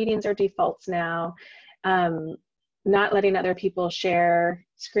 passwords for meetings are defaults now, not letting other people share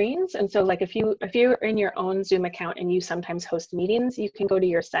screens. And so like if you're in your own Zoom account and you sometimes host meetings, you can go to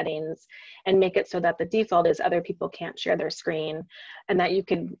your settings and make it so that the default is other people can't share their screen, and that you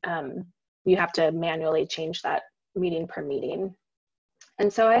can, you have to manually change that meeting per meeting.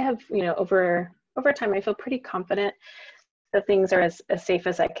 And so I have, you know, over time, I feel pretty confident that things are as safe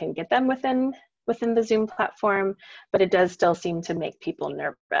as I can get them within the Zoom platform, but it does still seem to make people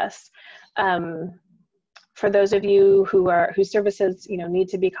nervous. For those of you whose services, you know, need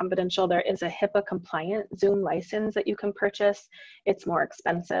to be confidential, there is a HIPAA compliant Zoom license that you can purchase. It's more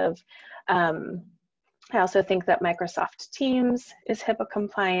expensive. I also think that Microsoft Teams is HIPAA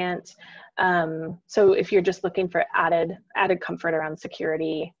compliant. So if you're just looking for added comfort around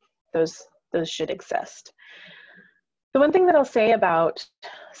security, those should exist. The one thing that I'll say about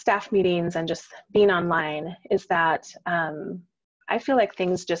staff meetings and just being online is that I feel like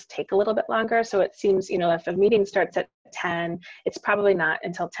things just take a little bit longer. So it seems, you know, if a meeting starts at 10, it's probably not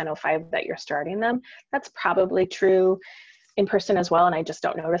until 10:05 that you're starting them. That's probably true in person as well, and I just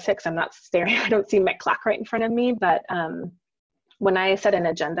don't notice it because I'm not staring. I don't see my clock right in front of me, but when I set an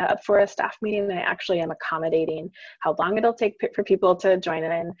agenda up for a staff meeting, I actually am accommodating how long it'll take for people to join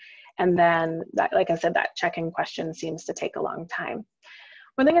in. And then, that, like I said, that check-in question seems to take a long time.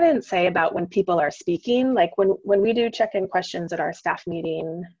 One thing I didn't say about when people are speaking, like when we do check-in questions at our staff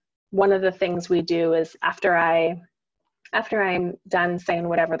meeting, one of the things we do is after I'm done saying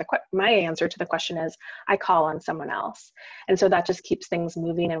whatever my answer to the question is, I call on someone else. And so that just keeps things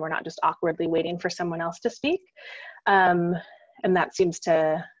moving and we're not just awkwardly waiting for someone else to speak. and that seems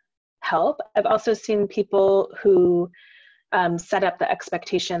to help. I've also seen people who set up the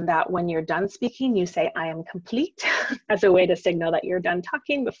expectation that when you're done speaking, you say, I am complete, as a way to signal that you're done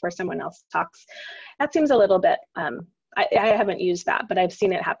talking before someone else talks. That seems a little bit, I haven't used that, but I've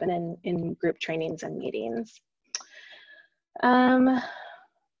seen it happen in group trainings and meetings. Oh,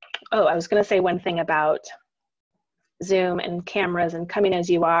 I was gonna say one thing about Zoom and cameras and coming as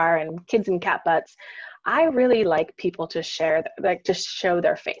you are and kids and cat butts. I really like people to share, like to show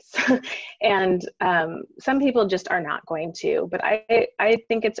their face. And some people just are not going to, but I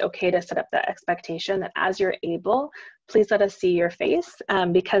think it's okay to set up the expectation that as you're able, please let us see your face.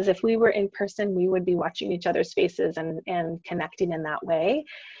 Because if we were in person, we would be watching each other's faces and connecting in that way.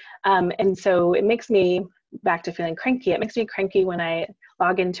 And so it makes me, back to feeling cranky, it makes me cranky when I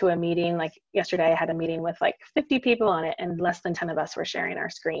log into a meeting. Like yesterday, I had a meeting with like 50 people on it, and less than 10 of us were sharing our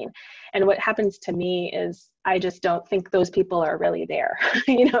screen. And what happens to me is I just don't think those people are really there,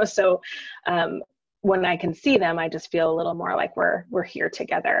 you know? So when I can see them, I just feel a little more like we're here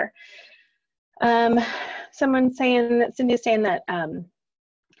together. Cindy's saying that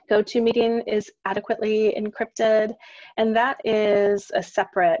GoToMeeting is adequately encrypted, and that is a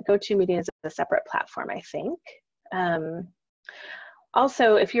separate, GoToMeeting is a separate platform, I think.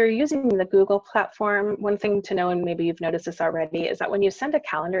 Also, if you're using the Google platform, one thing to know, and maybe you've noticed this already, is that when you send a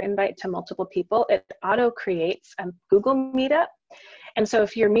calendar invite to multiple people, it auto creates a Google Meetup. And so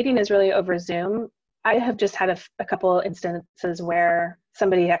if your meeting is really over Zoom, I have just had a couple instances where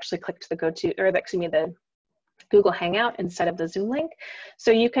somebody actually clicked the the Google Hangout instead of the Zoom link.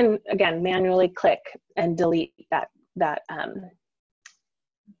 So you can, again, manually click and delete that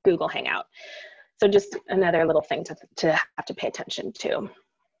Google Hangout. So just another little thing to have to pay attention to.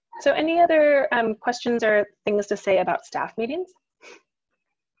 So any other questions or things to say about staff meetings?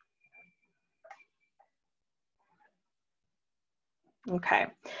 Okay.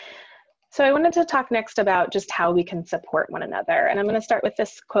 So I wanted to talk next about just how we can support one another. And I'm going to start with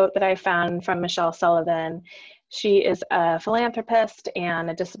this quote that I found from Michelle Sullivan. She is a philanthropist and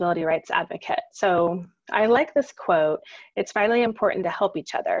a disability rights advocate. So I like this quote. It's vitally important to help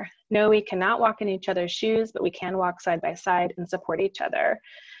each other. No, we cannot walk in each other's shoes, but we can walk side by side and support each other.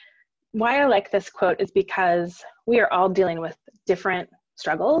 Why I like this quote is because we are all dealing with different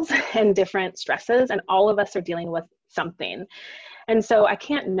struggles and different stresses, and all of us are dealing with something. And so I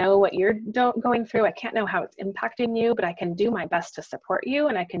can't know what you're going through. I can't know how it's impacting you, but I can do my best to support you,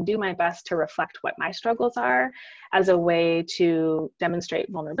 and I can do my best to reflect what my struggles are as a way to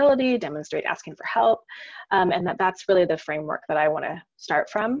demonstrate vulnerability, demonstrate asking for help, and that's really the framework that I want to start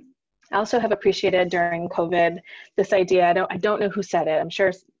from. I also have appreciated during COVID this idea, I don't know who said it, I'm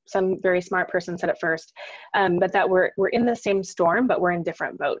sure some very smart person said it first, but that we're in the same storm, but we're in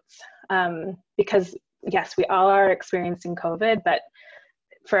different boats. Because yes, we all are experiencing COVID, but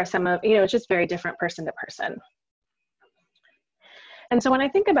for some of, it's just very different person to person. And so when I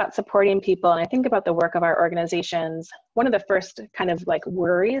think about supporting people and I think about the work of our organizations, one of the first kind of like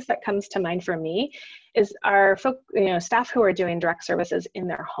worries that comes to mind for me is our staff who are doing direct services in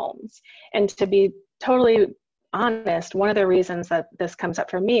their homes. And to be totally honest, one of the reasons that this comes up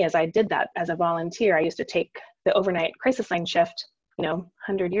for me is I did that as a volunteer. I used to take the overnight crisis line shift,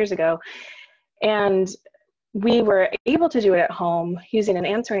 100 years ago. And we were able to do it at home using an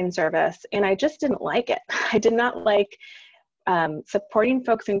answering service, and I just didn't like it. I did not like supporting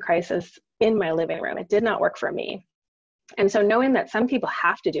folks in crisis in my living room. It did not work for me. And so knowing that some people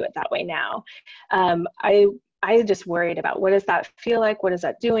have to do it that way now, I just worried about, what does that feel like? What is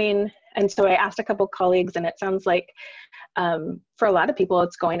that doing? And so I asked a couple colleagues, and it sounds like for a lot of people,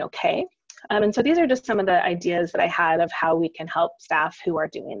 it's going okay. And so these are just some of the ideas that I had of how we can help staff who are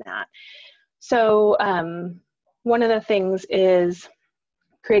doing that. So one of the things is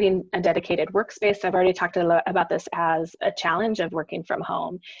creating a dedicated workspace. I've already talked a lot about this as a challenge of working from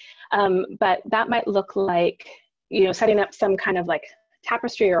home, but that might look like, setting up some kind of like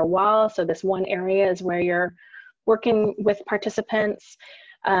tapestry or a wall. So this one area is where you're working with participants.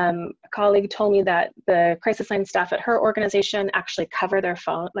 A colleague told me that the crisis line staff at her organization actually cover their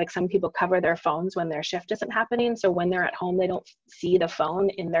phone, like some people cover their phones when their shift isn't happening. So when they're at home, they don't see the phone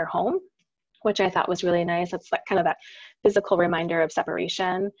in their home, which I thought was really nice. It's like kind of that physical reminder of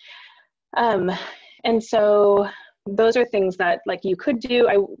separation. And so those are things that like you could do.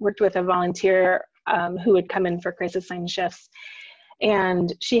 I worked with a volunteer who would come in for crisis line shifts,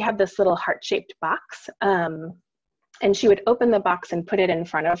 and she had this little heart-shaped box. And she would open the box and put it in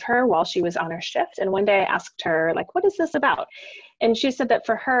front of her while she was on her shift. And one day I asked her, like, what is this about? And she said that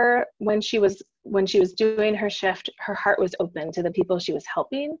for her, when she was doing her shift, her heart was open to the people she was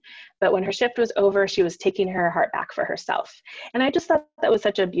helping. But when her shift was over, she was taking her heart back for herself. And I just thought that was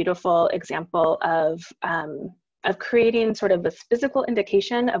such a beautiful example of creating sort of this physical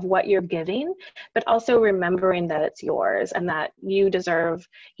indication of what you're giving, but also remembering that it's yours and that you deserve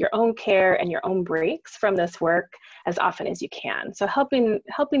your own care and your own breaks from this work as often as you can. So helping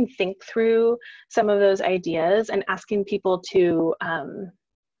think through some of those ideas and asking people to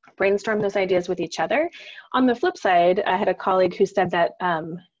brainstorm those ideas with each other. On the flip side, I had a colleague who said that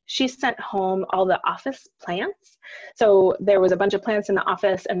she sent home all the office plants. So there was a bunch of plants in the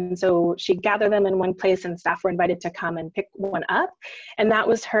office, and so she gathered them in one place and staff were invited to come and pick one up. And that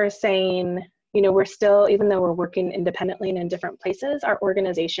was her saying, you know, we're still, even though we're working independently and in different places, our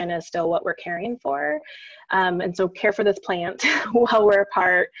organization is still what we're caring for. And so care for this plant while we're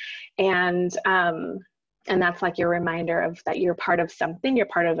apart. And that's like your reminder of that you're part of something, you're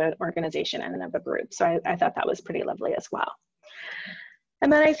part of an organization and of a group. So I thought that was pretty lovely as well.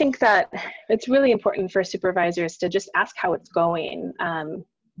 And then I think that it's really important for supervisors to just ask how it's going.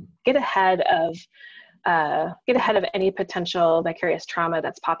 Get ahead of any potential vicarious trauma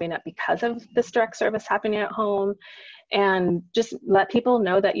that's popping up because of this direct service happening at home, and just let people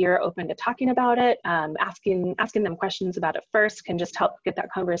know that you're open to talking about it. Asking them questions about it first can just help get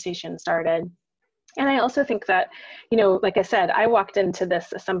that conversation started. And I also think that, you know, like I said, I walked into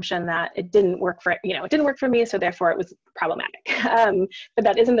this assumption that it didn't work for me, so therefore it was problematic. But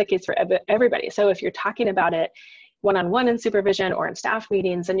that isn't the case for everybody. So if you're talking about it one-on-one in supervision or in staff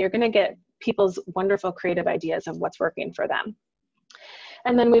meetings, then you're going to get people's wonderful creative ideas of what's working for them.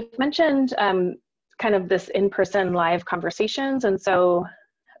 And then we've mentioned kind of this in-person live conversations. And so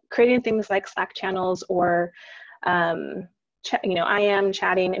creating things like Slack channels or IM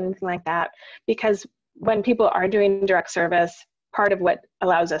chatting, anything like that, because when people are doing direct service, part of what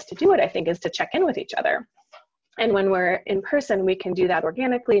allows us to do it, I think, is to check in with each other. And when we're in person, we can do that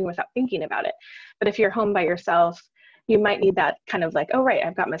organically and without thinking about it. But if you're home by yourself, you might need that kind of like, oh, right,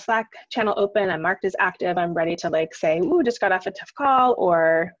 I've got my Slack channel open, I'm marked as active, I'm ready to like say, ooh, just got off a tough call,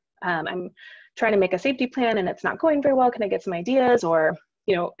 or I'm trying to make a safety plan and it's not going very well, can I get some ideas? Or,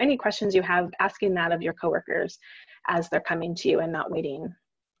 you know, any questions you have, asking that of your coworkers as they're coming to you and not waiting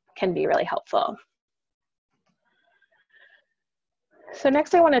can be really helpful. So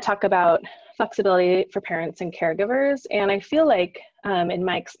next I want to talk about flexibility for parents and caregivers. And I feel like in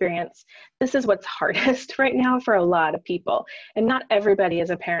my experience, this is what's hardest right now for a lot of people. And not everybody is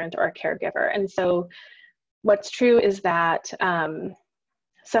a parent or a caregiver. And so what's true is that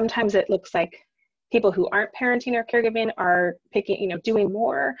sometimes it looks like people who aren't parenting or caregiving are doing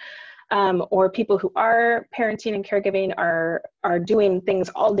more. Or people who are parenting and caregiving are doing things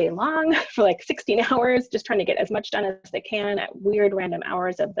all day long for like 16 hours, just trying to get as much done as they can at weird random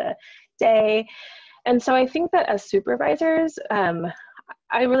hours of the day. And so I think that as supervisors,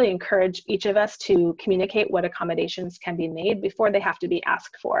 I really encourage each of us to communicate what accommodations can be made before they have to be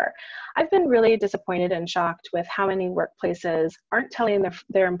asked for. I've been really disappointed and shocked with how many workplaces aren't telling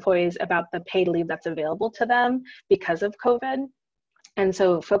their employees about the paid leave that's available to them because of COVID. And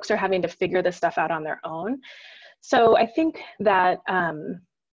so folks are having to figure this stuff out on their own. So I think that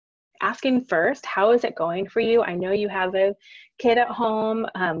asking first, how is it going for you? I know you have a kid at home.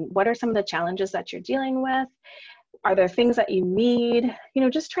 What are some of the challenges that you're dealing with? Are there things that you need? You know,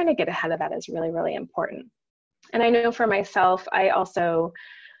 just trying to get ahead of that is really, really important. And I know for myself, I also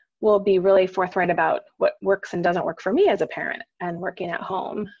will be really forthright about what works and doesn't work for me as a parent and working at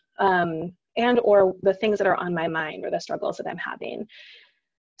home. And or the things that are on my mind or the struggles that I'm having.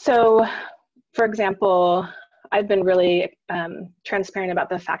 So, for example, I've been really transparent about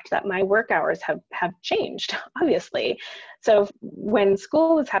the fact that my work hours have changed, obviously. So when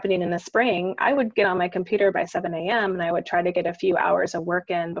school was happening in the spring, I would get on my computer by 7 a.m. and I would try to get a few hours of work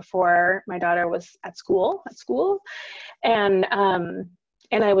in before my daughter was at school. And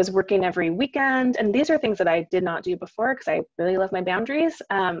I was working every weekend. And these are things that I did not do before because I really love my boundaries,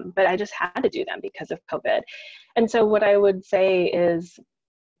 but I just had to do them because of COVID. And so what I would say is,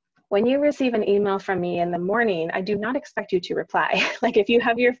 when you receive an email from me in the morning, I do not expect you to reply. Like if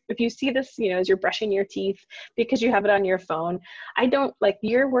you see this, you know, as you're brushing your teeth because you have it on your phone,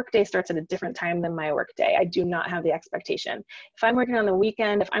 your workday starts at a different time than my workday. I do not have the expectation. If I'm working on the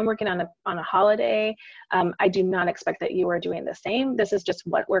weekend, if I'm working on a holiday, I do not expect that you are doing the same. This is just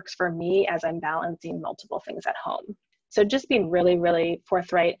what works for me as I'm balancing multiple things at home. So just being really, really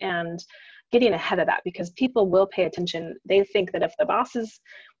forthright and getting ahead of that, because people will pay attention. They think that if the boss is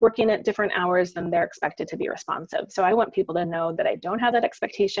working at different hours, then they're expected to be responsive. So I want people to know that I don't have that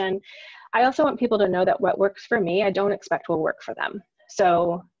expectation. I also want people to know that what works for me, I don't expect will work for them.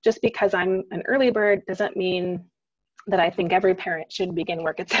 So just because I'm an early bird doesn't mean that I think every parent should begin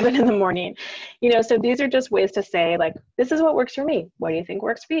work at 7 in the morning. So these are just ways to say, like, this is what works for me. What do you think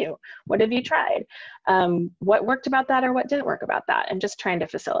works for you? What have you tried? What worked about that or what didn't work about that? And just trying to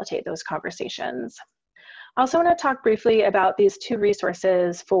facilitate those conversations. I also want to talk briefly about these 2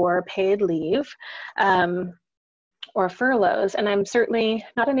 resources for paid leave or furloughs. And I'm certainly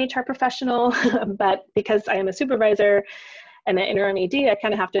not an HR professional, but because I am a supervisor and an interim ED, I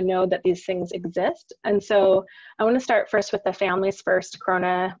kind of have to know that these things exist. And so I want to start first with the Families First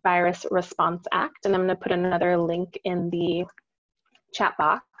Coronavirus Response Act, and I'm going to put another link in the chat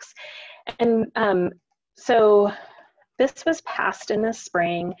box. And so this was passed in the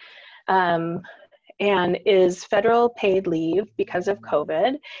spring and is federal paid leave because of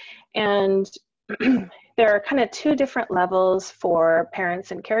COVID. And there are kind of 2 different levels for parents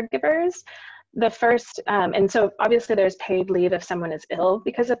and caregivers. The first, and so obviously there's paid leave if someone is ill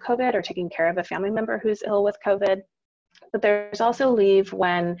because of COVID or taking care of a family member who's ill with COVID. But there's also leave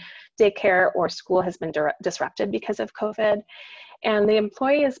when daycare or school has been disrupted because of COVID. And the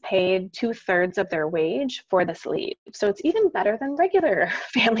employee is paid 2/3 of their wage for this leave. So it's even better than regular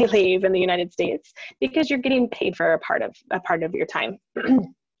family leave in the United States, because you're getting paid for a part of your time.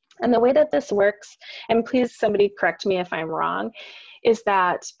 And the way that this works, and please somebody correct me if I'm wrong, is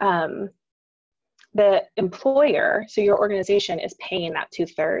that the employer, so your organization, is paying that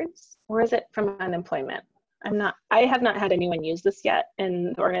 2/3, or is it from unemployment? I have not had anyone use this yet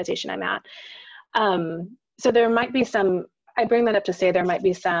in the organization I'm at. So there might be some, I bring that up to say there might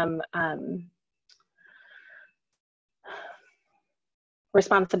be some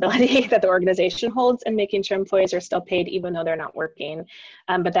responsibility that the organization holds in making sure employees are still paid even though they're not working,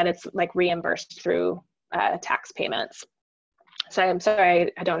 but that it's like reimbursed through tax payments. So I'm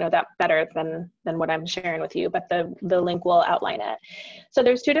sorry, I don't know that better than what I'm sharing with you, but the link will outline it. So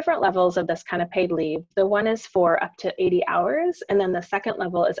there's 2 different levels of this kind of paid leave. The one is for up to 80 hours, and then the second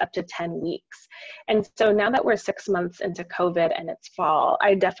level is up to 10 weeks. And so now that we're 6 months into COVID and it's fall,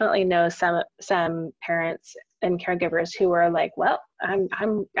 I definitely know some parents and caregivers who are like, well, I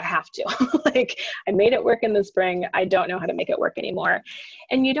have to. Like, I made it work in the spring, I don't know how to make it work anymore.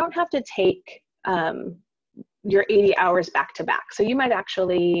 And you don't have to take your 80 hours back to back. So you might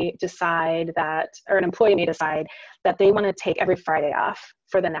actually decide that, or an employee may decide that they want to take every Friday off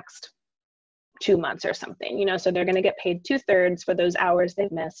for the next 2 months or something, so they're going to get paid 2/3 for those hours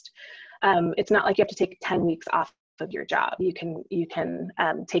they've missed. It's not like you have to take 10 weeks off of your job. You can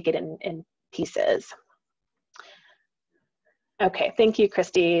take it in pieces. Okay, thank you,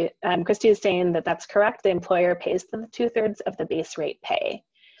 Christy. Christy is saying that that's correct. The employer pays the 2/3 of the base rate pay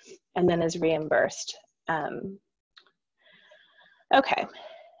and then is reimbursed. Okay,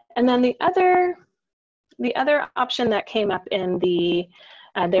 and then the other option that came up in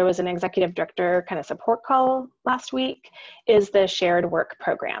there was an executive director kind of support call last week, is the shared work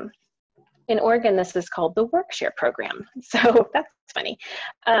program. In Oregon, this is called the WorkShare program. So that's funny.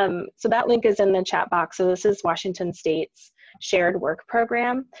 So that link is in the chat box. So this is Washington State's shared work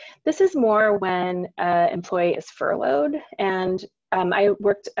program. This is more when an employee is furloughed, and I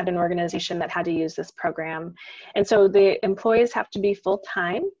worked at an organization that had to use this program. And so the employees have to be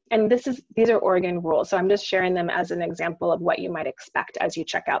full-time, and these are Oregon rules. So I'm just sharing them as an example of what you might expect as you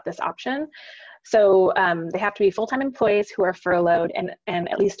check out this option. So they have to be full-time employees who are furloughed, and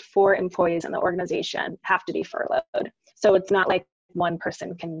at least 4 employees in the organization have to be furloughed. So it's not like one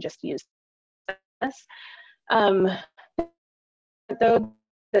person can just use this. Though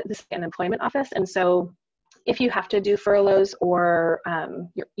this is an employment office, and so if you have to do furloughs, or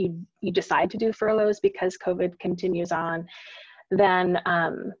you decide to do furloughs because COVID continues on, then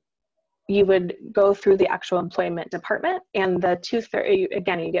you would go through the actual employment department, and the 2/3,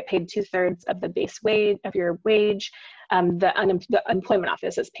 again, you get paid 2/3 of the base wage of your wage. The employment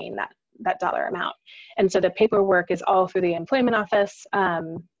office is paying that dollar amount, and so the paperwork is all through the employment office,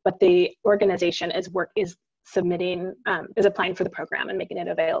 but the organization is applying for the program and making it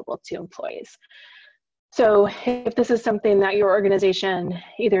available to employees. So if this is something that your organization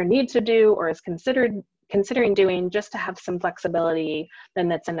either needs to do or is considering doing just to have some flexibility, then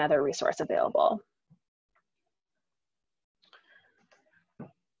that's another resource available.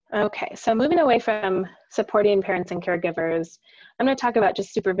 Okay, so moving away from supporting parents and caregivers, I'm going to talk about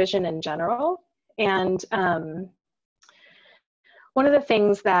just supervision in general. And one of the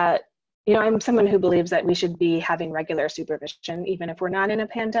things that you know, I'm someone who believes that we should be having regular supervision, even if we're not in a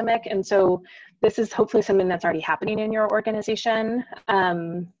pandemic. And so this is hopefully something that's already happening in your organization.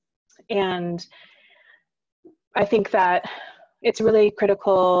 And I think that it's really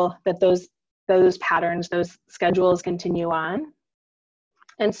critical that those patterns, those schedules continue on.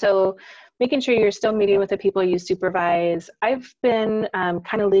 And so making sure you're still meeting with the people you supervise. I've been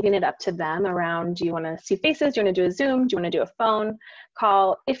kind of leaving it up to them around, do you want to see faces? Do you want to do a Zoom? Do you want to do a phone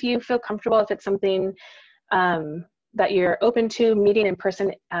call? If you feel comfortable, if it's something that you're open to, meeting in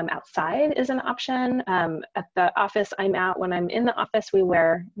person outside is an option. At the office I'm at, when I'm in the office, we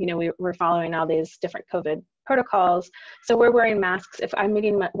wear, you know, we're following all these different COVID protocols. So we're wearing masks. If I'm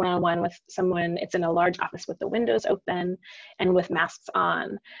meeting one-on-one with someone, it's in a large office with the windows open and with masks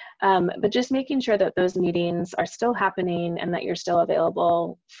on. But just making sure that those meetings are still happening and that you're still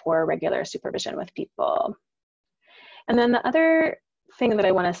available for regular supervision with people. And then the other thing that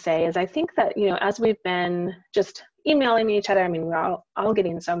I want to say is I think that, you know, as we've been just emailing each other, I mean, we're all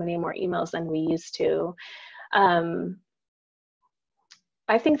getting so many more emails than we used to.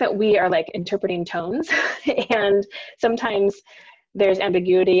 I think that we are like interpreting tones and sometimes there's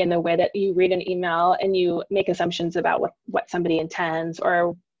ambiguity in the way that you read an email and you make assumptions about what somebody intends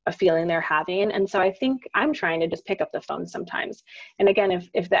or a feeling they're having. And so I think I'm trying to just pick up the phone sometimes. And again,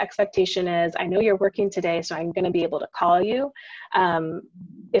 if the expectation is, I know you're working today, so I'm going to be able to call you.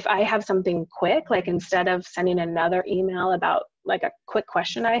 If I have something quick, like instead of sending another email about like a quick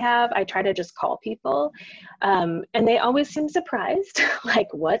question I have, I try to just call people. And they always seem surprised, like,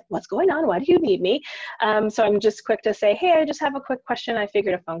 what's going on? Why do you need me? So I'm just quick to say, hey, I just have a quick question. I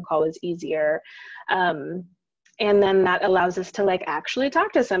figured a phone call was easier. And then that allows us to like actually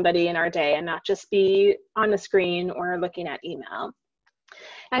talk to somebody in our day and not just be on the screen or looking at email.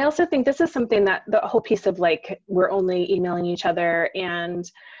 I also think this is something that the whole piece of like, we're only emailing each other and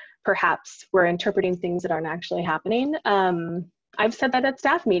perhaps we're interpreting things that aren't actually happening. I've said that at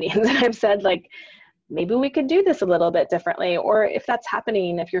staff meetings and I've said like, maybe we could do this a little bit differently. Or if that's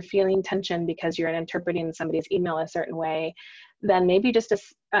happening, if you're feeling tension because you're interpreting somebody's email a certain way, then maybe just to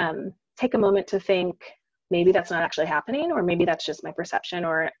take a moment to think, maybe that's not actually happening, or maybe that's just my perception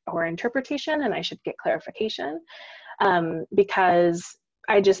or interpretation and I should get clarification. Because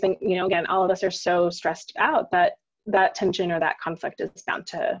I just think, you know, again, all of us are so stressed out that that tension or that conflict is bound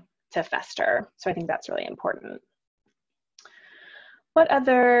to fester. So I think that's really important. What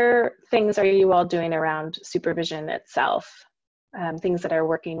other things are you all doing around supervision itself? Things that are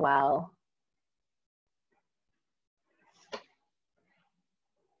working well?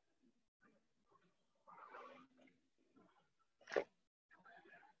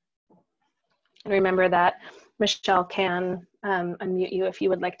 And remember that Michelle can unmute you if you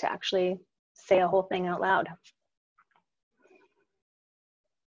would like to actually say a whole thing out loud.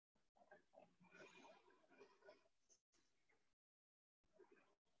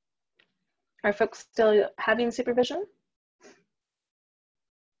 Are folks still having supervision?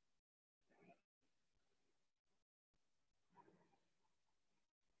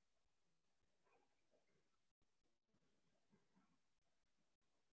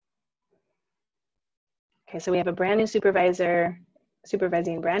 Okay, so we have a brand new supervisor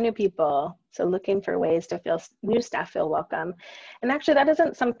supervising brand new people. So looking for ways to feel new staff feel welcome. And actually that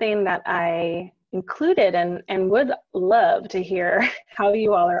isn't something that I included and would love to hear how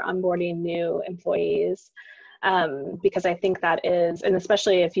you all are onboarding new employees. Because I think that is, and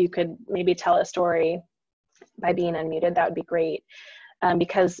especially if you could maybe tell a story by being unmuted, that would be great.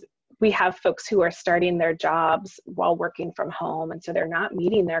 Because we have folks who are starting their jobs while working from home, and so they're not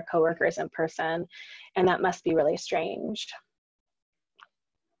meeting their coworkers in person, and that must be really strange.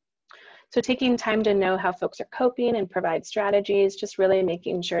 So taking time to know how folks are coping and provide strategies, just really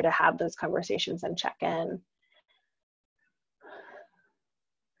making sure to have those conversations and check in.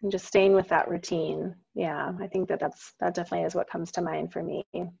 And just staying with that routine. Yeah, I think that definitely is what comes to mind for me.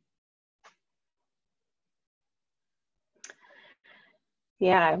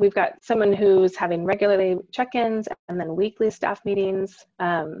 Yeah, we've got someone who's having regularly check-ins and then weekly staff meetings.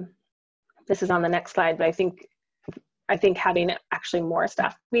 This is on the next slide, but I think having actually more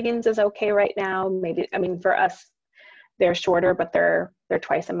staff meetings is okay right now. Maybe, I mean, for us, they're shorter, but they're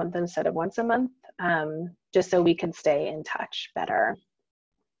twice a month instead of once a month, just so we can stay in touch better.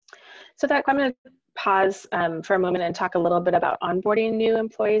 So I'm going to pause for a moment and talk a little bit about onboarding new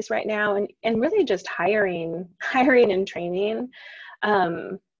employees right now, and really just hiring and training.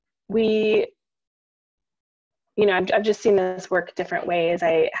 I've just seen this work different ways.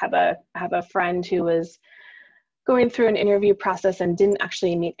 I have a friend who was going through an interview process and didn't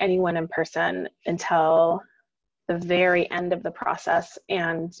actually meet anyone in person until the very end of the process,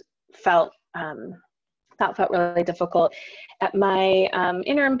 and that felt really difficult. At my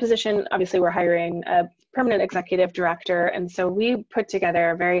interim position, obviously we're hiring a permanent executive director, and so we put together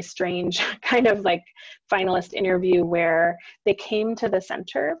a very strange kind of like finalist interview where they came to the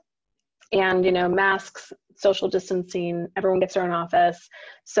center, and masks, social distancing, everyone gets their own office.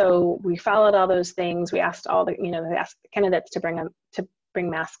 So we followed all those things. We asked they asked candidates to bring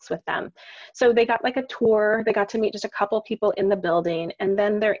masks with them. So they got like a tour, they got to meet just a couple people in the building, and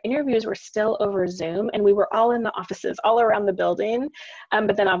then their interviews were still over Zoom, and we were all in the offices all around the building.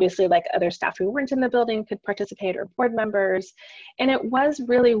 But then obviously like other staff who weren't in the building could participate, or board members. And it was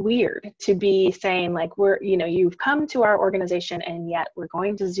really weird to be saying like, you've come to our organization and yet we're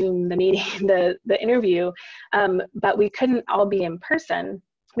going to Zoom the meeting, the interview, but we couldn't all be in person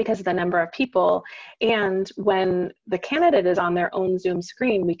because of the number of people. And when the candidate is on their own Zoom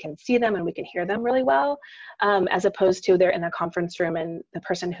screen, we can see them and we can hear them really well, as opposed to they're in a conference room and the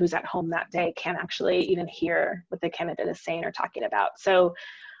person who's at home that day can't actually even hear what the candidate is saying or talking about. So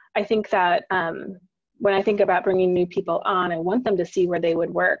I think that when I think about bringing new people on, I want them to see where they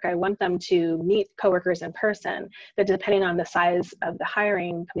would work. I want them to meet coworkers in person, but depending on the size of the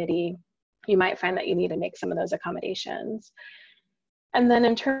hiring committee, you might find that you need to make some of those accommodations. And then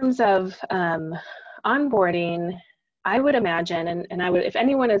in terms of onboarding, I would imagine, and I would, if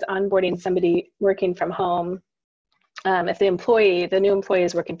anyone is onboarding somebody working from home, if the new employee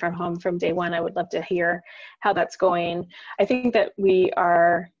is working from home from day one, I would love to hear how that's going. I think that we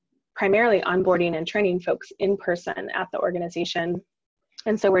are primarily onboarding and training folks in person at the organization.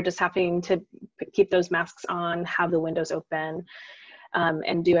 And so we're just having to keep those masks on, have the windows open,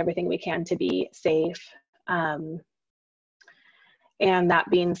 and do everything we can to be safe. And that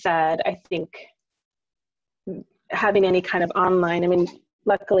being said, I think having any kind of online,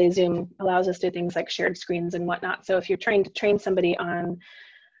 luckily Zoom allows us to do things like shared screens and whatnot. So if you're trying to train somebody on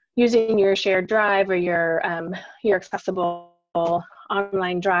using your shared drive or your accessible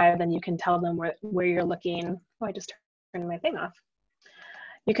online drive, then you can tell them where you're looking. Oh, I just turned my thing off.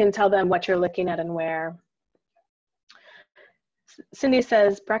 You can tell them what you're looking at and where. Cindy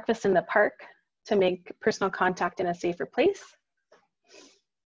says, breakfast in the park to make personal contact in a safer place.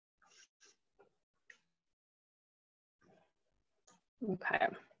 Okay,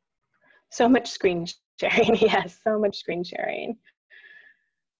 so much screen sharing. Yes, so much screen sharing.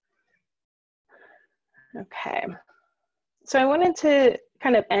 Okay, so I wanted to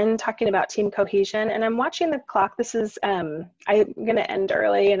kind of end talking about team cohesion, and I'm watching the clock. This is, I'm gonna end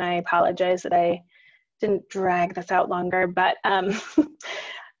early, and I apologize that I didn't drag this out longer, but it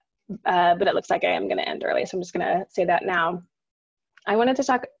looks like I am gonna end early, so I'm just gonna say that now. I wanted to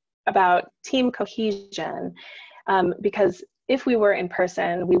talk about team cohesion because if we were in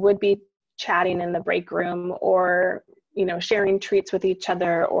person, we would be chatting in the break room, or sharing treats with each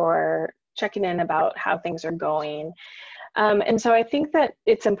other, or checking in about how things are going. And so I think that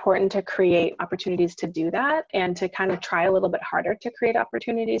it's important to create opportunities to do that, and to kind of try a little bit harder to create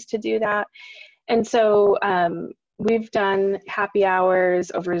opportunities to do that. And so we've done happy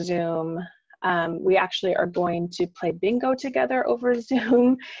hours over Zoom. We actually are going to play bingo together over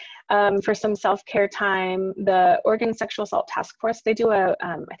Zoom. For some self-care time. The Oregon Sexual Assault Task Force, they do I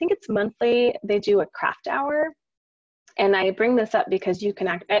think it's monthly, they do a craft hour. And I bring this up because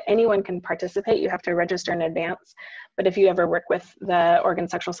anyone can participate. You have to register in advance. But if you ever work with the Oregon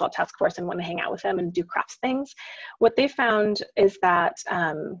Sexual Assault Task Force and want to hang out with them and do crafts things, what they found is that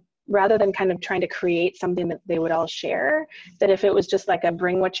rather than kind of trying to create something that they would all share, that if it was just like a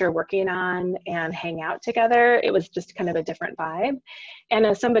bring what you're working on and hang out together, it was just kind of a different vibe. And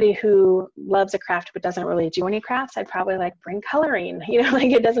as somebody who loves a craft but doesn't really do any crafts, I'd probably like bring coloring,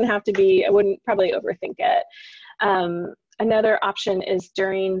 like it doesn't have to be, I wouldn't probably overthink it. Another option is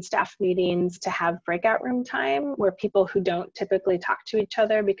during staff meetings to have breakout room time where people who don't typically talk to each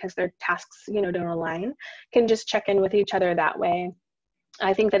other because their tasks, don't align, can just check in with each other that way.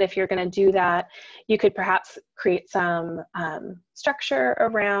 I think that if you're going to do that, you could perhaps create some structure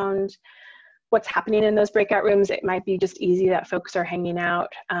around what's happening in those breakout rooms. It might be just easy that folks are hanging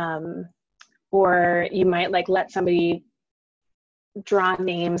out, or you might let somebody draw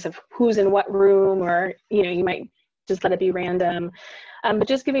names of who's in what room, or you might just let it be random, but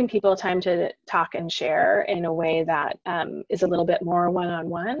just giving people time to talk and share in a way that is a little bit more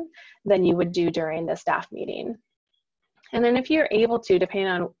one-on-one than you would do during the staff meeting. And then if you're able to,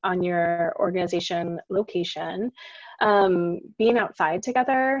 depending on your organization location, being outside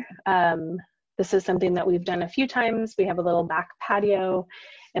together. This is something that we've done a few times. We have a little back patio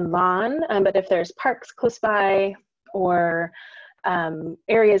and lawn, but if there's parks close by, or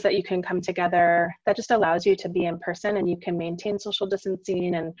areas that you can come together, that just allows you to be in person, and you can maintain social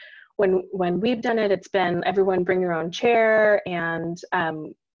distancing and when we've done it, it's been everyone bring your own chair, and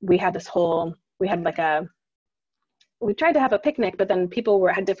we had we tried to have a picnic, but then people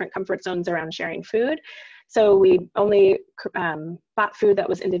had different comfort zones around sharing food. So we only bought food that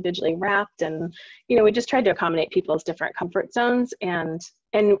was individually wrapped, and we just tried to accommodate people's different comfort zones. And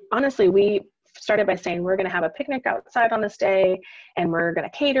honestly, we started by saying we're going to have a picnic outside on this day, and we're going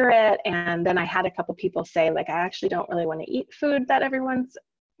to cater it. And then I had a couple people say, like, I actually don't really want to eat food that everyone's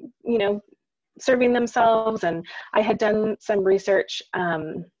serving themselves. And I had done some research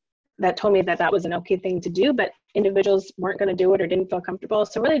that told me that that was an okay thing to do, but individuals weren't going to do it or didn't feel comfortable.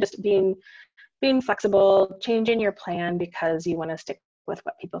 So really just being flexible, changing your plan because you want to stick with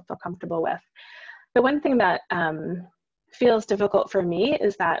what people feel comfortable with. The one thing that feels difficult for me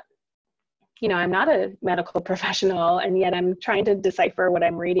is that, I'm not a medical professional, and yet I'm trying to decipher what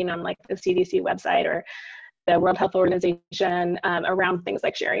I'm reading on like the CDC website or the World Health Organization around things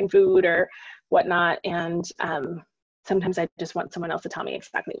like sharing food or whatnot. And sometimes I just want someone else to tell me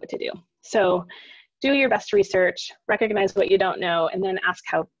exactly what to do. So do your best research, recognize what you don't know, and then ask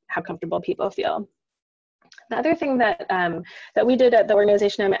how comfortable people feel. The other thing that that we did at the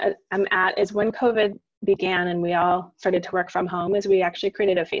organization I'm at is when COVID began and we all started to work from home, is we actually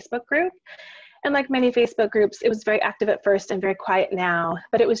created a Facebook group. And like many Facebook groups, it was very active at first and very quiet now,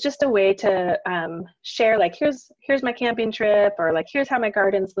 but it was just a way to share, like, here's my camping trip, or like, here's how my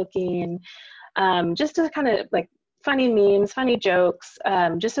garden's looking, just to kind of like funny memes, funny jokes,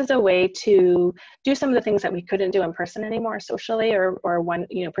 just as a way to do some of the things that we couldn't do in person anymore socially or one,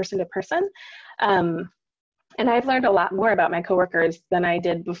 person to person. And I've learned a lot more about my coworkers than I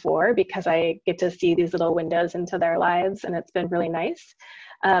did before because I get to see these little windows into their lives, and it's been really nice.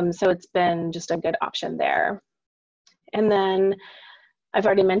 So it's been just a good option there. And then I've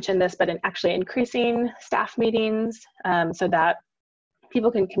already mentioned this, but actually increasing staff meetings so that people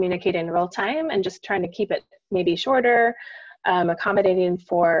can communicate in real time, and just trying to keep it maybe shorter, accommodating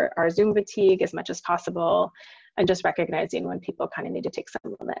for our Zoom fatigue as much as possible, and just recognizing when people kind of need to take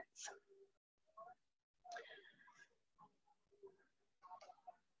some limits.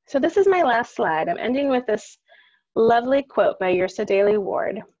 So this is my last slide. I'm ending with this lovely quote by Yrsa Daley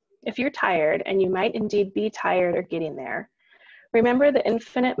Ward. If you're tired, and you might indeed be tired or getting there, remember the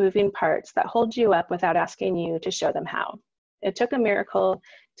infinite moving parts that hold you up without asking you to show them how. It took a miracle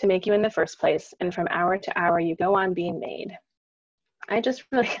to make you in the first place, and from hour to hour you go on being made. I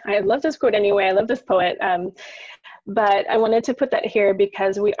love this quote anyway. I love this poet, but I wanted to put that here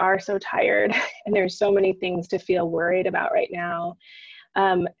because we are so tired and there's so many things to feel worried about right now.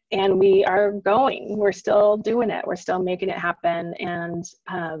 And we're still doing it. We're still making it happen. And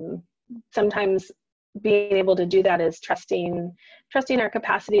sometimes being able to do that is trusting our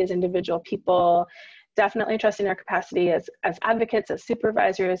capacity as individual people, definitely trusting our capacity as advocates, as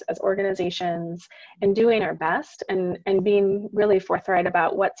supervisors, as organizations, and doing our best and being really forthright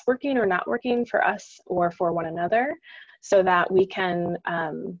about what's working or not working for us or for one another, so that we can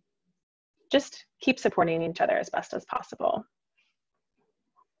just keep supporting each other as best as possible.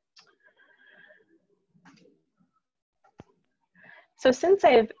 So since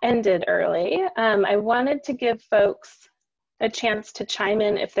I've ended early, I wanted to give folks a chance to chime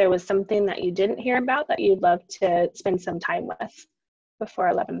in if there was something that you didn't hear about that you'd love to spend some time with before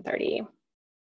 11:30.